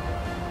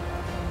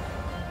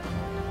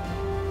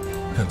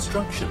done.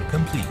 Construction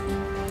complete.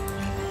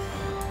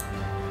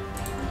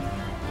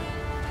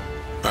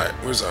 Alright,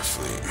 where's our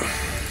fleet?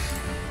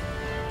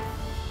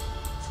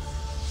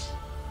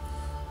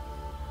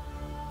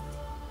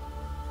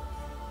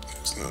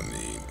 There's no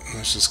need.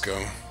 Let's just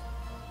go.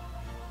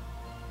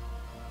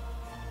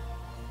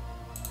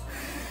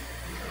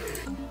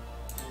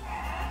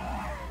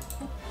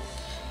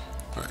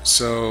 Alright,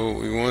 so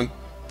we want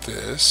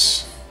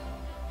this.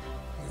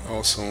 We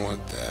also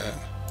want that.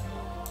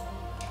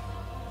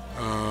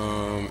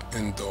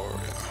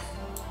 Endoria.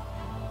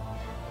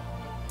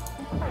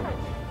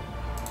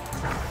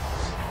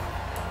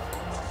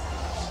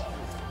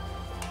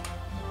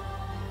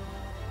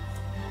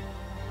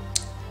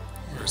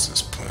 Where's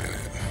this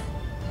planet?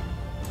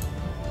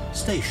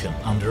 Station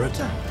under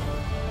attack.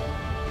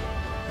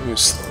 Let me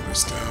slow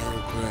this down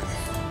real quick.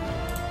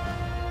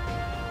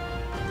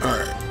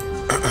 Alright.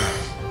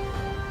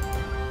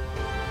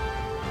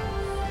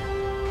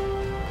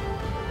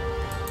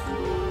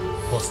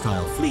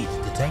 Hostile fleet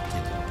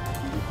detected.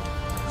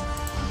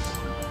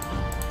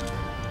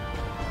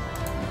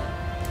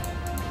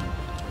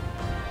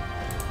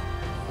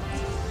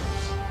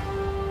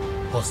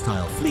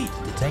 Hostile fleet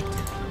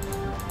detected.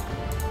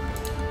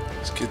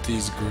 Let's get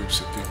these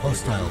groups of people.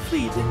 Hostile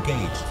fleet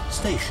engaged.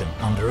 Station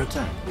under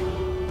attack.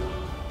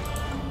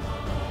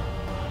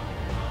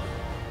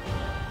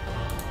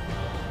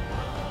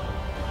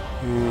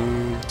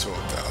 Hmm,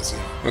 12,000.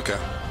 Okay.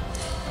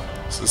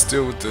 So let's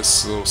deal with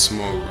this little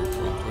small group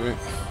real quick.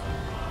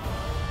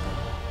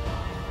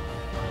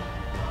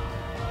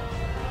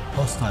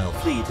 Hostile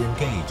fleet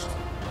engaged.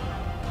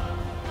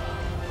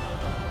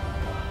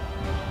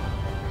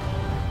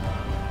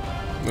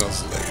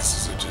 Those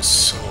lasers are just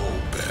so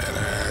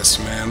badass,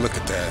 man. Look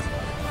at that.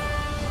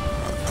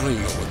 I don't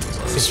even know what those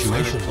are.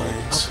 Situation Fighter log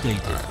planes.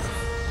 updated. Alright.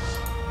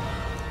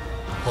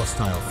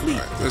 Hostile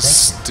fleet Alright,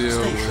 let's detected. deal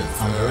Station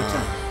with under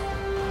attack.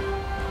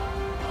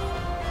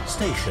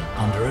 Station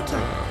under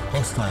attack.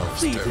 Hostile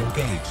fleet stay with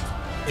engaged.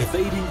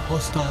 Evading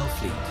hostile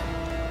fleet.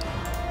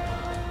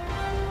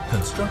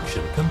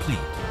 Construction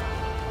complete.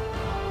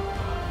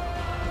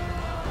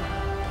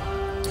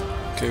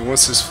 Okay,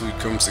 once this fleet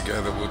comes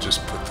together, we'll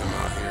just put them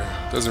out here.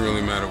 Doesn't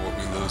really matter what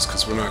we lose,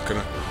 because we'll be able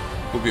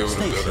to build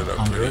Station it up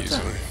under pretty attack.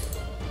 easily.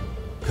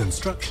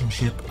 Construction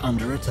ship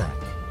under attack.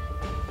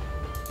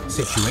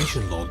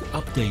 Situation log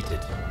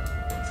updated.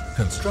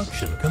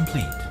 Construction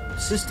complete.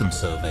 System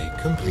survey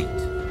complete.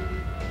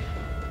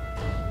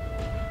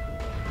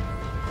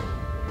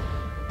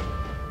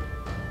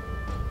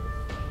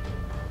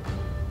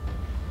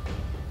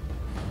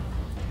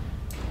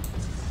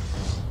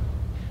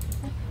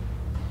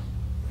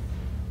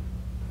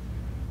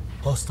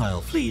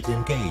 Hostile fleet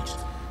engaged.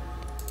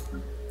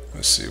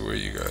 Let's see where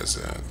you guys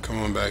at.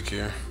 Come on back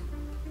here.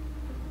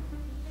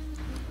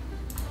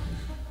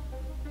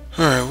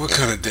 Alright, what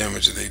kind of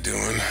damage are they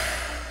doing?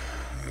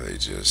 Are they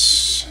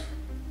just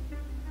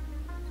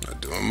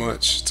not doing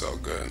much? It's all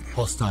good.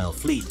 Hostile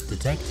fleet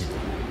detected.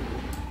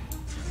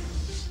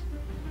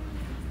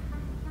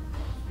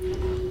 Pretty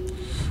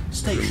much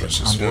Station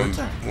just under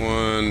attack.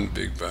 one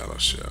big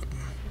battleship.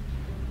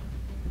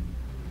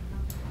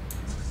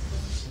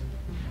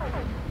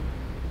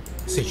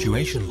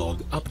 Situation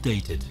log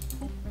updated.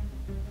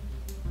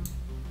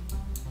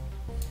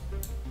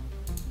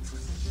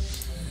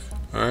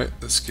 Alright,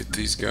 let's get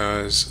these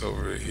guys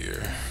over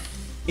here.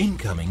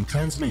 Incoming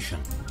transmission.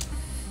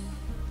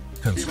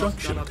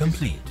 Construction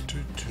complete.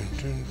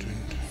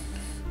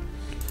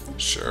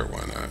 Sure,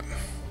 why not?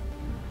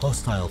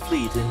 Hostile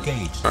fleet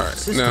engaged. Alright,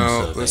 System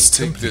now survey let's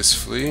take complete. this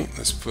fleet.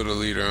 Let's put a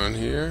leader on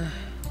here.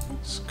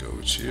 Let's go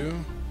with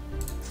you.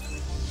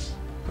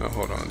 Oh,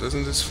 hold on.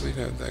 Doesn't this fleet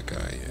have that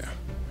guy? Yeah.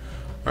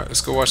 Alright,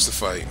 let's go watch the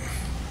fight.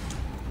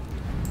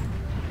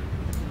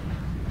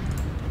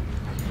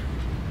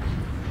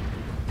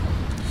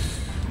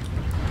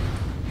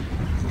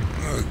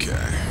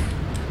 Okay.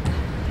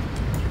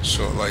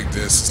 Show it like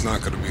this. It's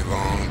not going to be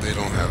long. They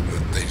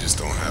just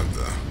don't have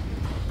the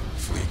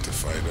fleet to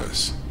fight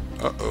us.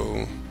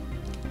 Uh-oh.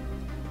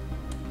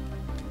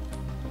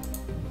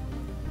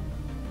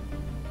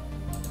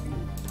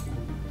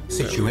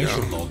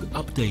 Situation log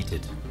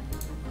updated.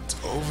 It's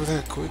over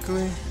that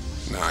quickly?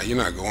 Nah, you're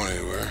not going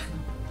anywhere.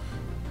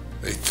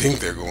 They think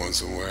they're going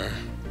somewhere.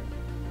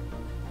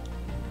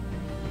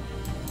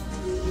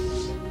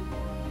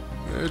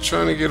 They're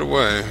trying to get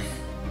away.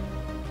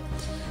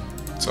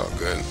 It's all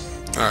good.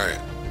 Alright,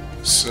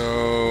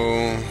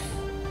 so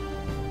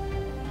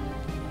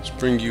let's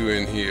bring you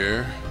in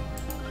here.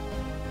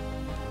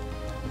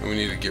 And we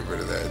need to get rid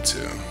of that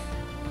too.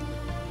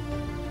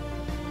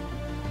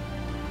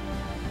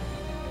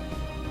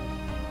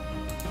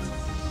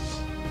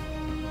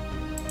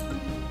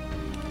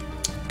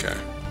 Okay.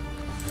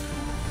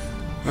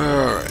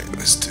 Alright,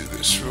 let's do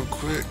this real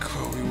quick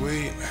while we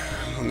wait.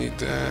 I don't need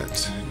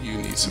that. You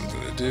need something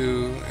to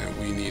do, and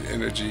we need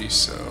energy,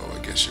 so I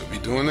guess you'll be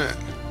doing that.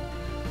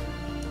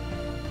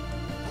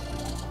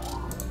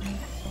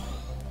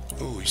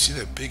 Oh, you see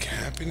that big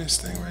happiness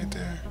thing right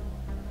there?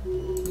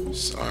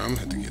 Sorry, I'm gonna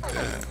have to get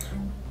that.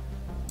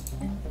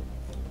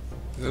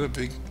 Is that a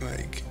big,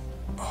 like,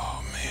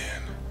 oh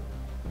man.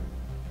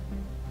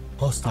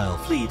 Hostile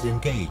fleet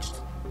engaged.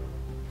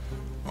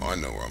 Oh, I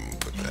know where I'm gonna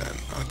put that.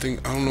 I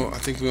don't know, I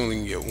think we only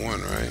can get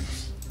one, right?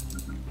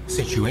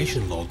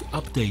 Situation log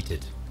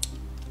updated.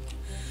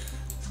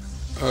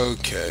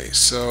 Okay,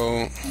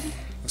 so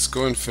let's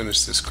go and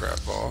finish this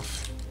crap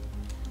off.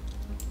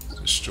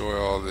 Destroy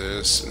all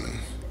this and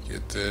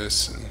get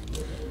this and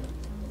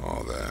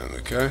all that,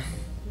 okay?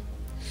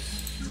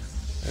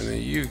 And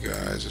then you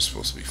guys are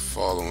supposed to be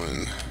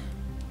following.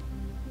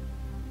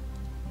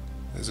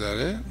 Is that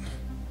it?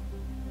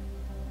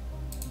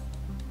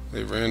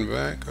 They ran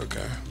back?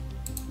 Okay.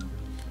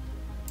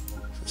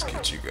 Let's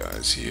get you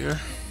guys here.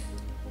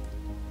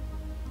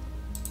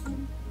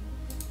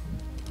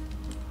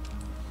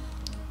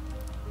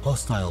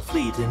 Hostile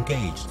fleet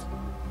engaged.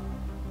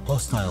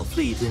 Hostile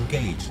fleet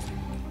engaged.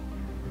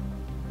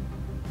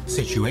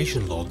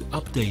 Situation log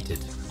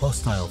updated.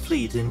 Hostile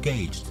fleet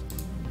engaged.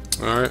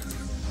 Alright.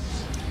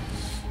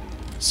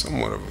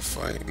 Somewhat of a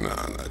fight. Nah,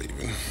 not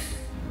even.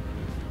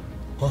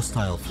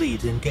 Hostile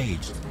fleet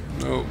engaged.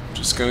 Nope,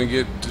 just gonna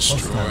get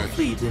destroyed. Hostile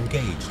fleet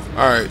engaged.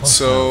 Alright,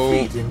 so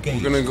fleet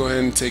engaged. we're gonna go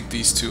ahead and take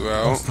these two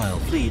out. Hostile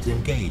fleet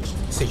engaged.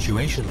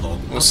 Situation log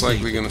Most updated.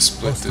 likely gonna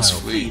split this Hostile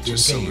fleet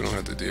just so we engaged. don't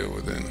have to deal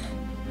with it.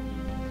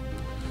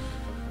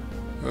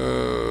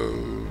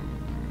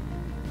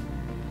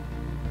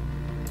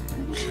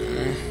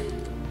 Okay.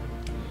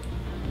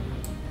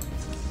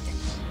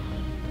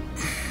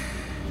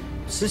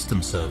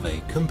 System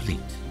survey complete.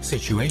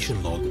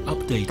 Situation log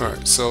updated.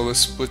 Alright, so let's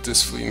split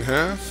this fleet in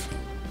half.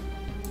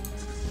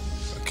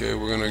 Okay,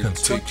 we're gonna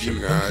take you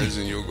Construction guys complete.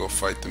 and you'll go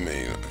fight the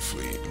main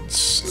fleet.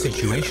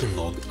 Situation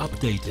log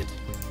updated.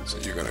 So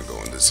you're gonna go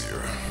into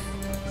 0.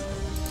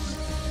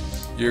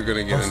 You're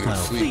gonna get a new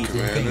Hostile fleet fleet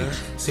commander.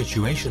 engaged.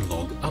 Situation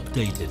log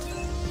updated.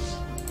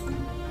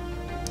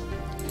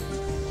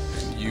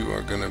 And you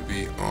are gonna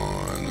be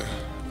on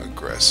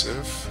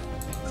aggressive.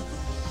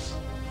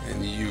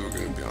 And you are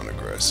gonna be on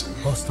aggressive.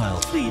 Hostile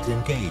fleet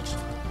engaged.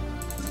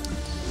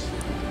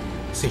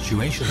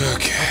 Situation log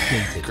Okay,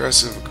 updated.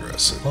 aggressive,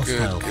 aggressive.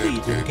 Hostile Good, fleet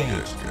good, good,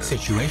 engaged. good, good.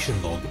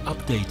 Situation log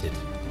updated.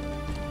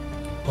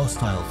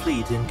 Hostile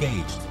fleet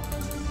engaged.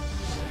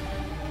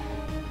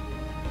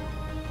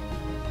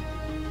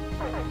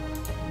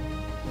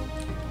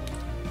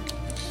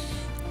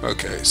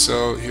 Okay,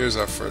 so here's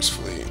our first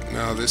fleet.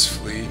 Now this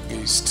fleet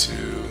needs to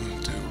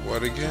do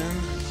what again?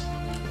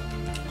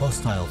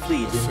 Hostile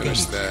fleet Finish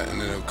engaged. that, and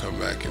then it'll come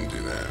back and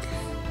do that.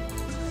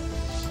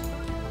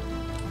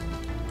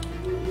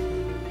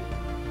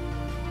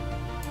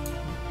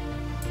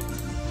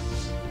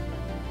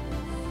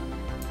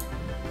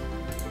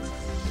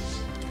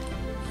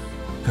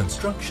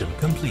 Construction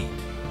complete.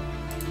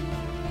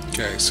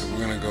 Okay, so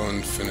we're gonna go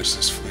and finish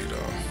this fleet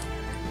off.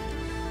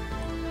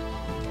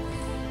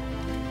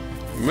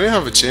 We may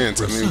have a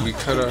chance. I mean, we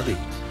Research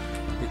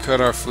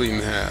cut our fleet in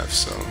half,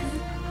 so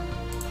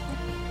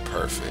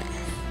perfect.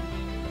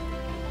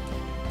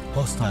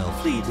 Hostile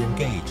fleet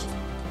engaged.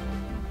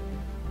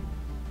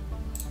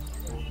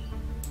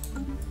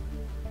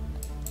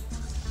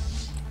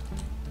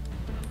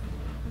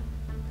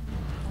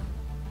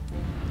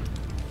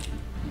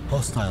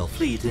 Hostile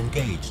fleet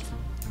engaged.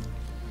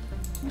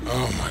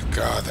 Oh my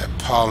God, that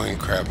pollen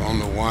crap! I don't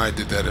know why I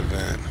did that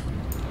event.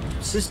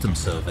 System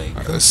survey All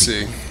right, complete. let's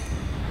see.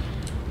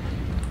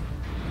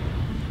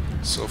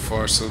 So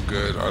far, so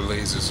good. Our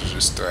lasers are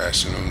just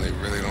thrashing them. They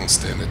really don't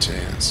stand a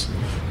chance.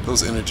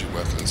 Those energy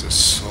weapons are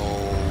so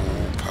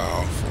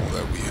powerful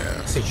that we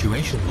have.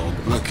 Situation log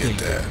Look updated. at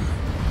that.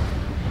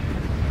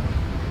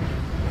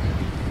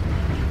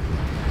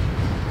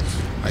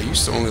 I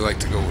used to only like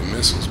to go with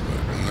missiles, but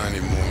not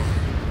anymore.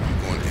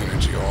 I'm going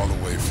energy all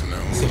the way from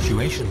now on.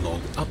 Situation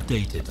log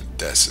updated.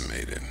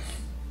 Decimated.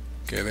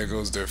 Okay, there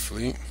goes their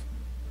fleet.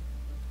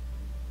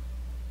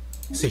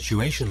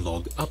 Situation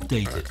log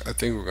updated. Alright, I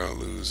think we're gonna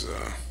lose.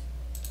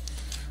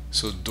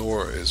 So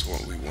Dora is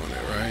what we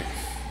wanted, right?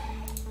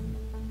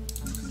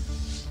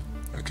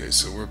 Okay,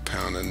 so we're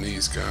pounding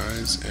these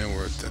guys, and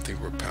I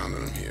think we're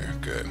pounding them here.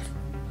 Good.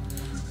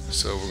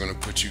 So we're gonna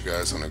put you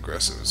guys on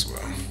aggressive as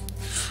well.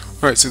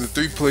 Alright, so the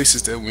 3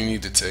 places that we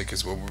need to take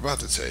is what we're about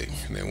to take,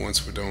 and then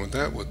once we're done with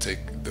that, we'll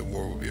take. The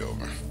war will be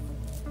over.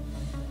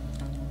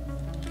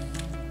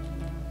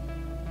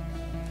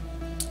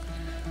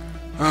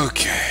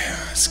 Okay.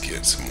 Let's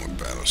get some more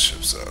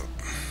battleships up.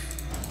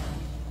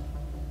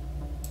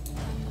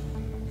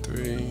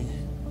 3.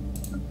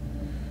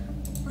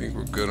 I think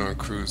we're good on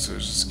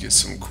cruisers. Let's get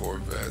some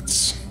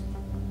corvettes.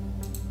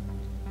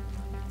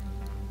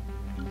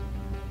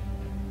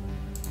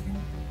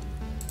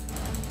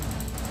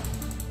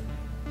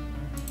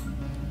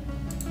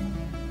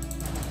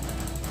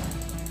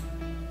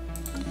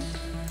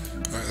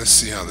 Alright, let's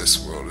see how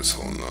this world is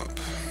holding up.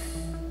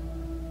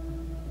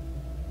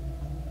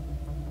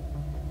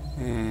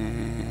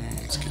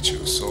 Let's get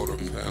you a solar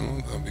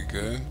panel. That'll be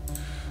good.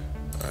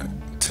 Alright,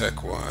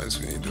 tech-wise,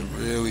 we need to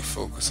really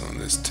focus on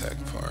this tech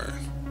part.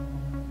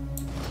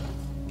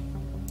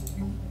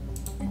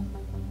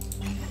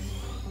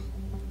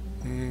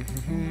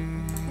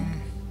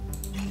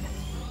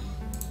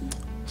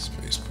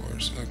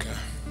 Spaceports, okay.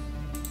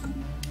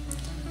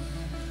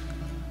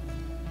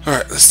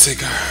 Alright,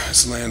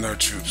 let's land our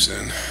troops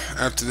in.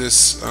 After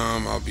this,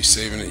 I'll be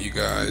saving it, you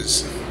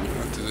guys.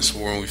 After this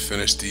war, when we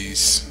finish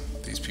these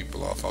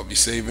people off, I'll be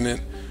saving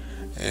it.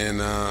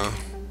 And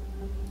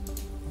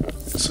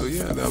so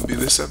yeah, that'll be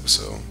this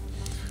episode.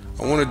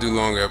 I want to do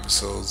longer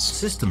episodes.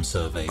 System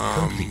survey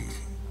complete.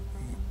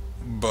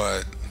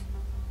 But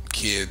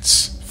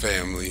kids,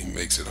 family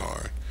makes it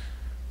hard.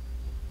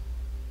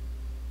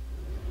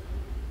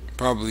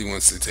 Probably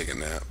once they take a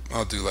nap.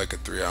 I'll do like a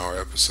 3-hour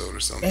episode or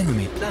something.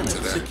 Enemy planet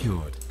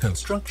secured.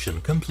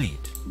 Construction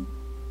complete.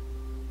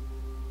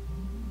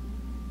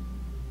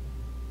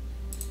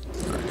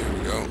 Alright, here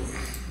we go.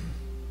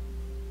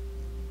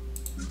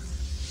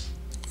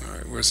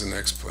 Alright, where's the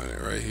next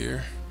planet? Right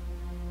here.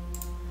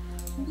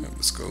 Yep,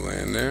 let's go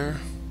land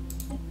there.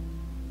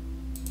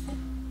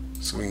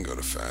 So we can go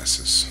to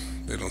fastest.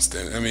 They don't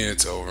stand. I mean,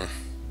 it's over.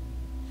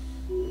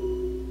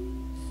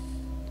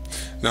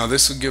 Now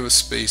this will give us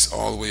space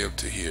all the way up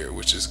to here,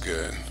 which is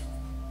good.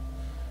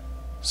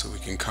 So we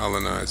can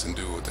colonize and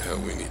do what the hell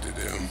we need to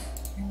do.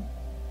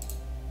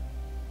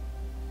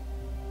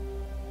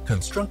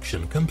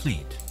 Construction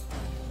complete.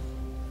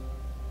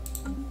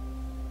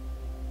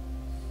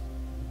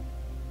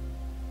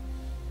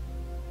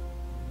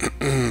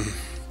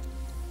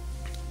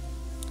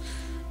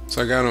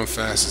 So I got on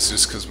fastest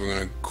just because we're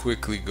going to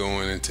quickly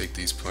go in and take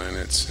these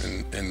planets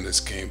and end this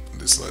game,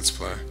 this Let's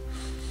Play.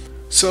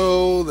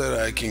 So that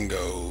I can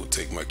go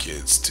take my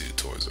kids to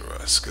Toys R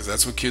Us, because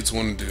that's what kids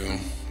want to do.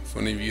 If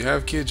any of you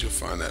have kids, you'll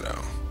find that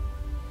out.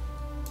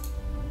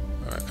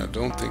 Alright, I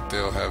don't think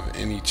they'll have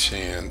any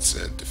chance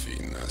at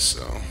defeating us,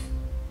 so...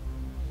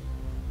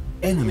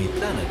 Enemy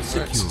planet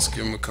secured. Alright, so let's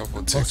give them a couple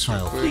of ticks real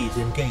Hostile quick.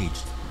 fleet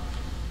engaged.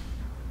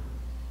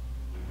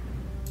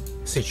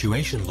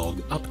 Situation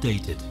log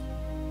updated.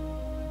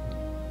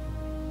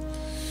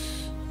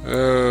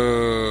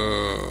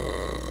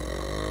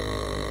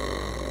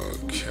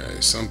 Okay,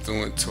 something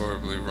went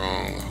horribly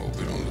wrong. I hope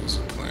we don't lose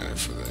a planet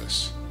for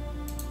this.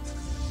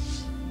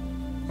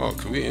 Oh,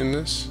 can we end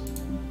this?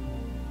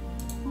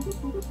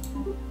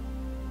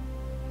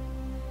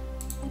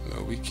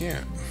 No, we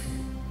can't.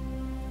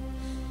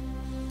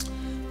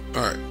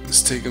 Alright,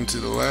 let's take him to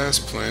the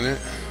last planet.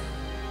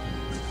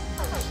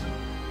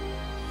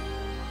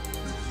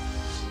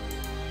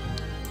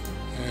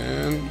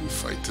 And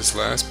fight this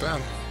last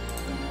battle.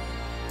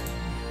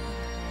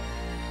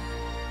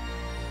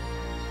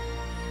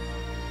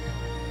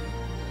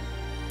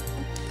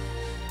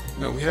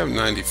 No, we have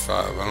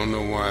 95. I don't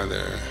know why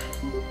they're...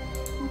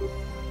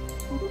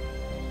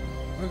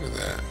 Look at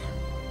that.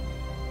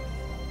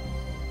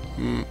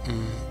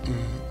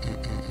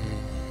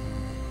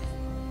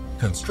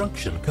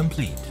 Construction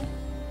complete.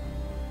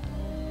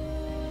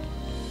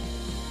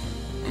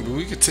 But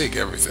we could take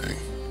everything.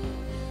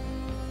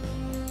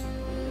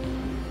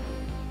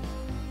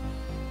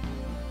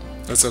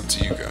 That's up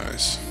to you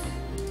guys.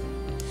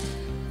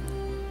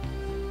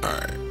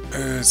 Alright,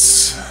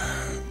 it's...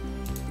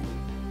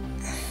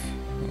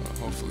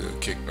 Hopefully it'll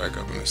kick back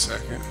up in a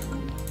second.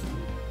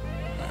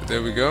 Alright,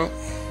 there we go.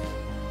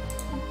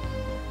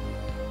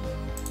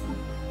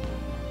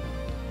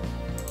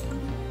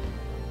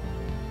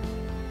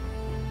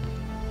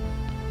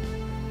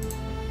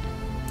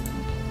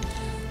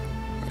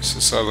 Alright, so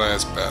it's our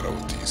last battle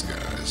with these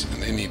guys,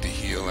 and they need to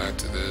heal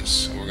after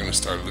this. We're gonna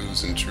start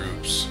losing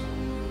troops.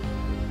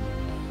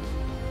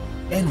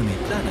 Enemy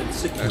planet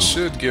secured. That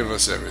should give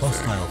us everything.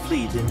 Hostile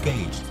fleet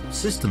engaged.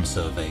 System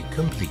survey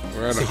complete.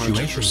 We're at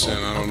 100%.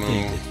 I don't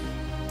know.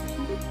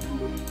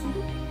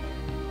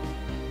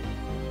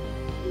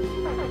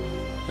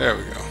 There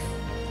we go.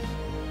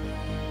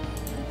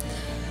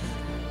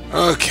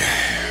 Okay.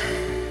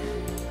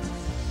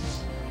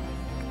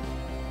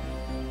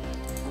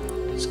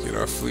 Let's get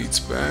our fleets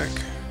back.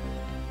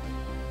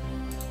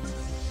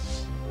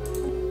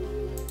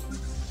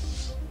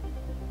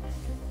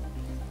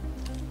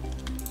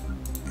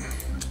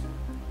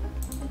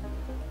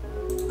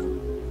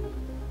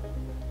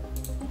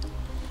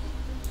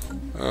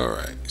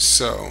 Alright,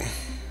 so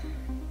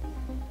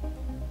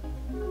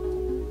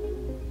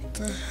what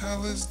the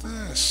hell is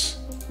this?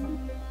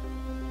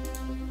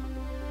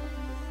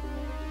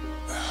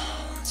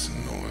 Oh, that's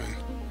annoying.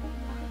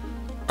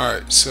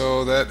 Alright,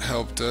 so that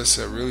helped us.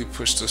 That really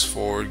pushed us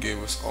forward,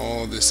 gave us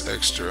all this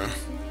extra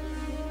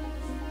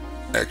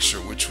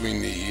which we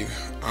need.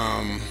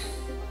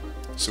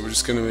 So we're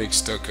just gonna make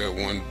Stuttgart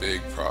one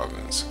big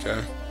province,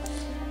 okay?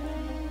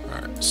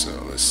 Alright, so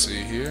let's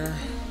see here.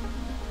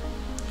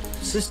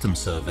 System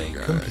survey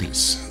complete.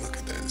 Guys, look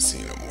at that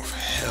xenomorph.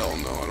 Hell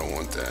no, I don't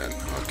want that.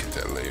 I'll get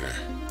that later.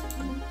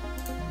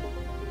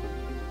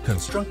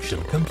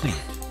 Construction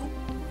complete.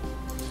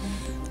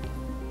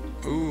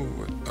 Ooh,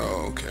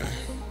 oh, okay.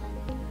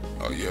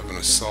 Oh, you have an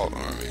assault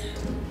army.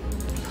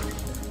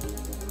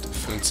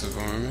 Defensive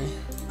army.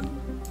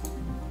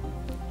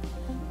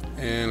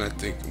 And I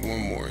think one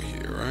more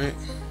here, right?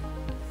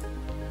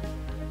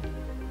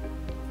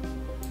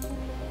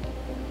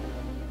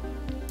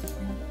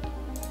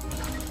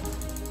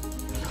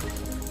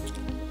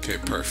 Okay,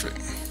 perfect.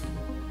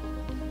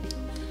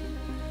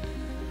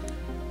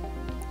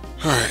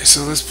 Alright,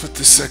 so let's put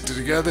this sector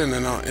together and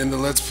then I'll end the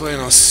Let's Play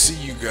and I'll see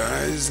you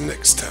guys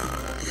next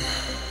time.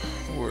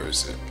 Where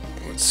is it?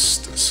 What's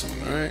this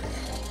one, right?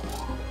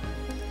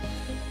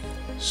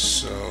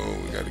 So,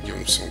 we gotta give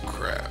him some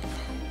crap.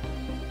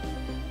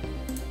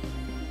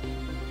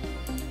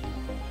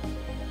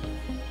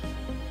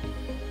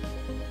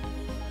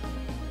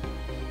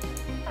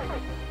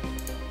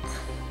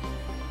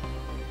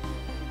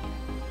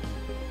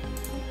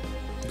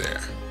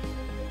 There.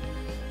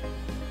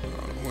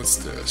 What's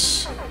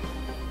this?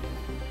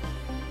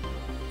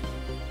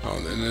 Oh,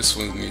 then this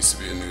one needs to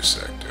be a new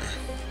sector.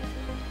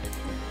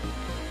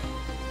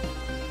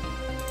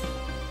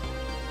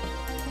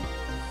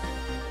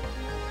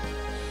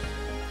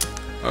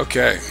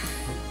 Okay.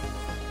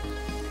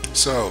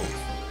 So,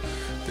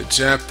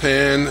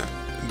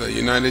 the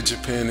United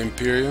Japan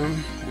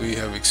Imperium, we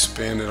have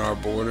expanded our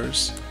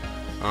borders.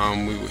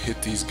 We will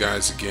hit these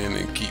guys again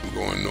and keep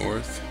going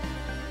north.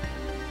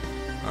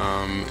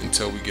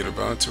 Until we get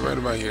right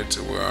about here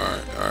to where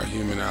our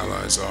human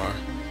allies are.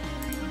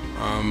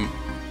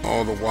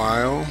 All the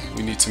while,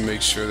 we need to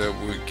make sure that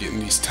we're getting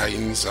these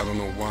Titans. I don't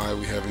know why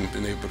we haven't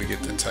been able to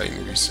get the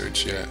Titan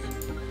research yet,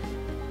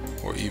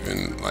 or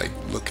even like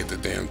look at the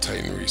damn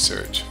Titan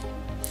research.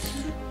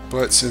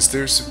 But since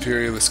they're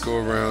superior, let's go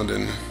around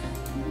and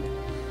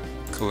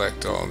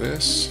collect all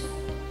this.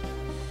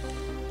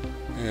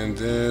 And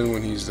then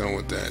when he's done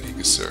with that, he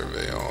can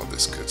survey all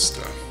this good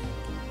stuff.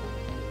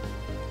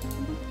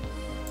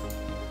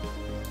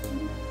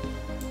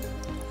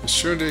 It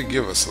sure did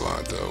give us a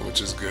lot though,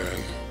 which is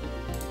good.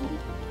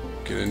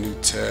 Get a new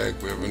tag,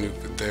 we have a new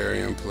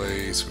Catharian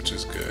place, which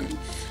is good.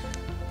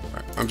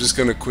 Right, I'm just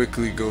gonna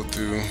quickly go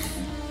through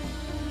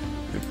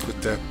and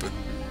put that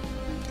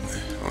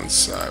on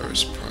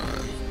Cyrus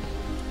Prime.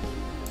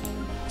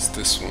 It's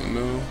this one,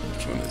 no?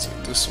 Which one is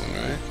it? This one,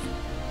 right?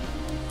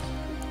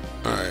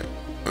 Alright.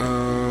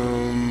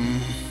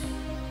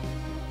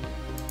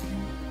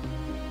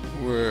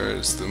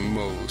 Where's the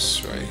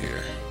most? Right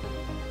here.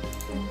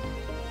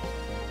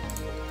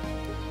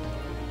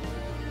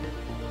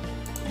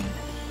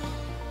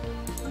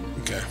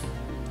 Okay.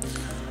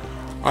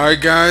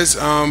 Alright guys,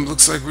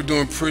 looks like we're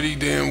doing pretty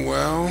damn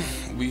well.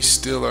 We're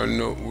still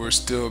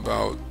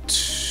about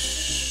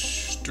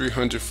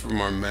 300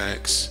 from our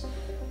max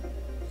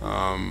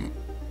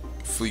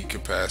fleet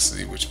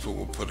capacity, which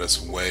will put us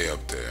way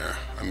up there.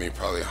 I mean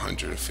probably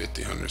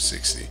 150,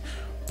 160.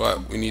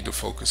 But we need to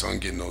focus on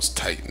getting those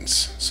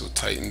Titans. So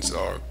Titans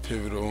are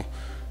pivotal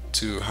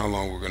to how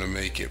long we're going to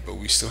make it, but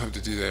we still have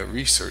to do that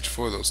research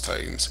for those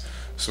Titans.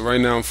 So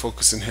right now I'm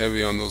focusing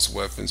heavy on those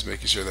weapons,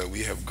 making sure that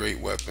we have great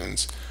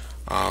weapons,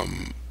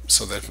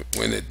 so that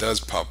when it does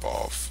pop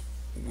off,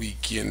 we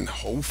can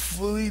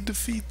hopefully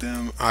defeat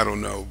them. I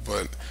don't know,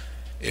 but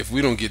if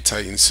we don't get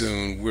Titans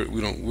soon,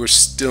 we're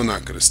still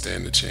not going to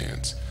stand a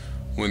chance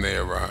when they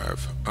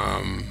arrive.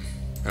 And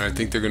I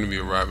think they're going to be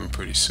arriving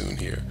pretty soon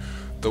here.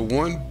 The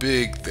one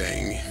big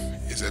thing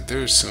is that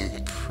there's some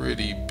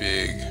pretty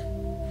big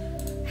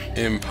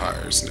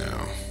empires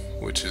now,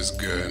 which is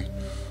good.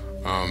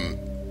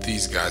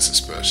 These guys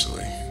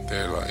especially,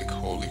 they're like,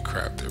 holy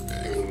crap, they're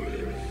big.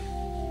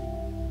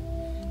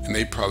 And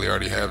they probably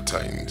already have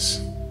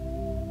Titans.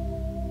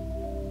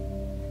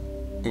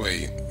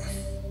 Wait.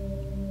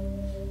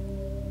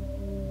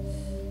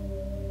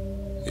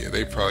 Yeah,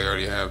 they probably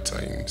already have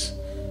Titans.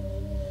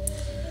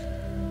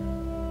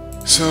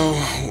 So,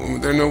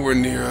 they're nowhere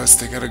near us.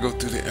 They gotta go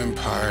through the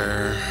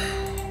Empire,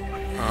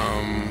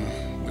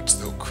 which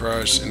they'll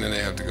crush, and then they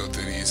have to go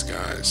through these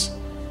guys.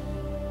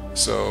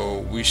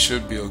 So, we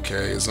should be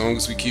okay. As long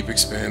as we keep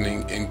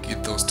expanding and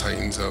get those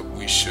Titans up,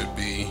 we should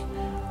be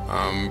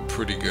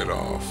pretty good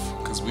off.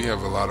 Because we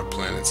have a lot of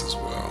planets as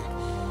well.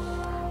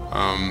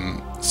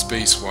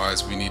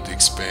 Space-wise, we need to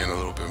expand a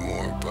little bit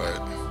more, but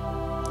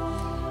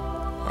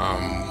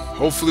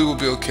hopefully we'll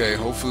be okay.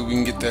 Hopefully we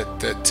can get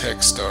that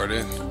tech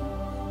started.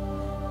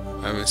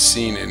 I haven't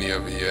seen any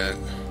of it yet,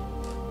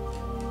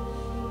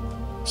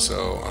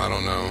 so I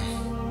don't know.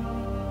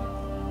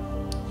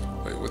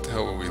 Wait, what the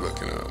hell were we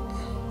looking up?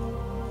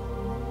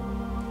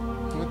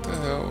 What the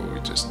hell were we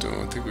just doing?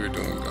 I think we were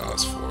doing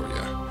Gauss 4,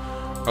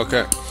 yeah.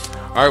 Okay.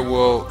 Alright,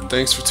 well,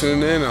 thanks for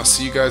tuning in. I'll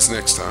see you guys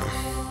next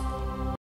time.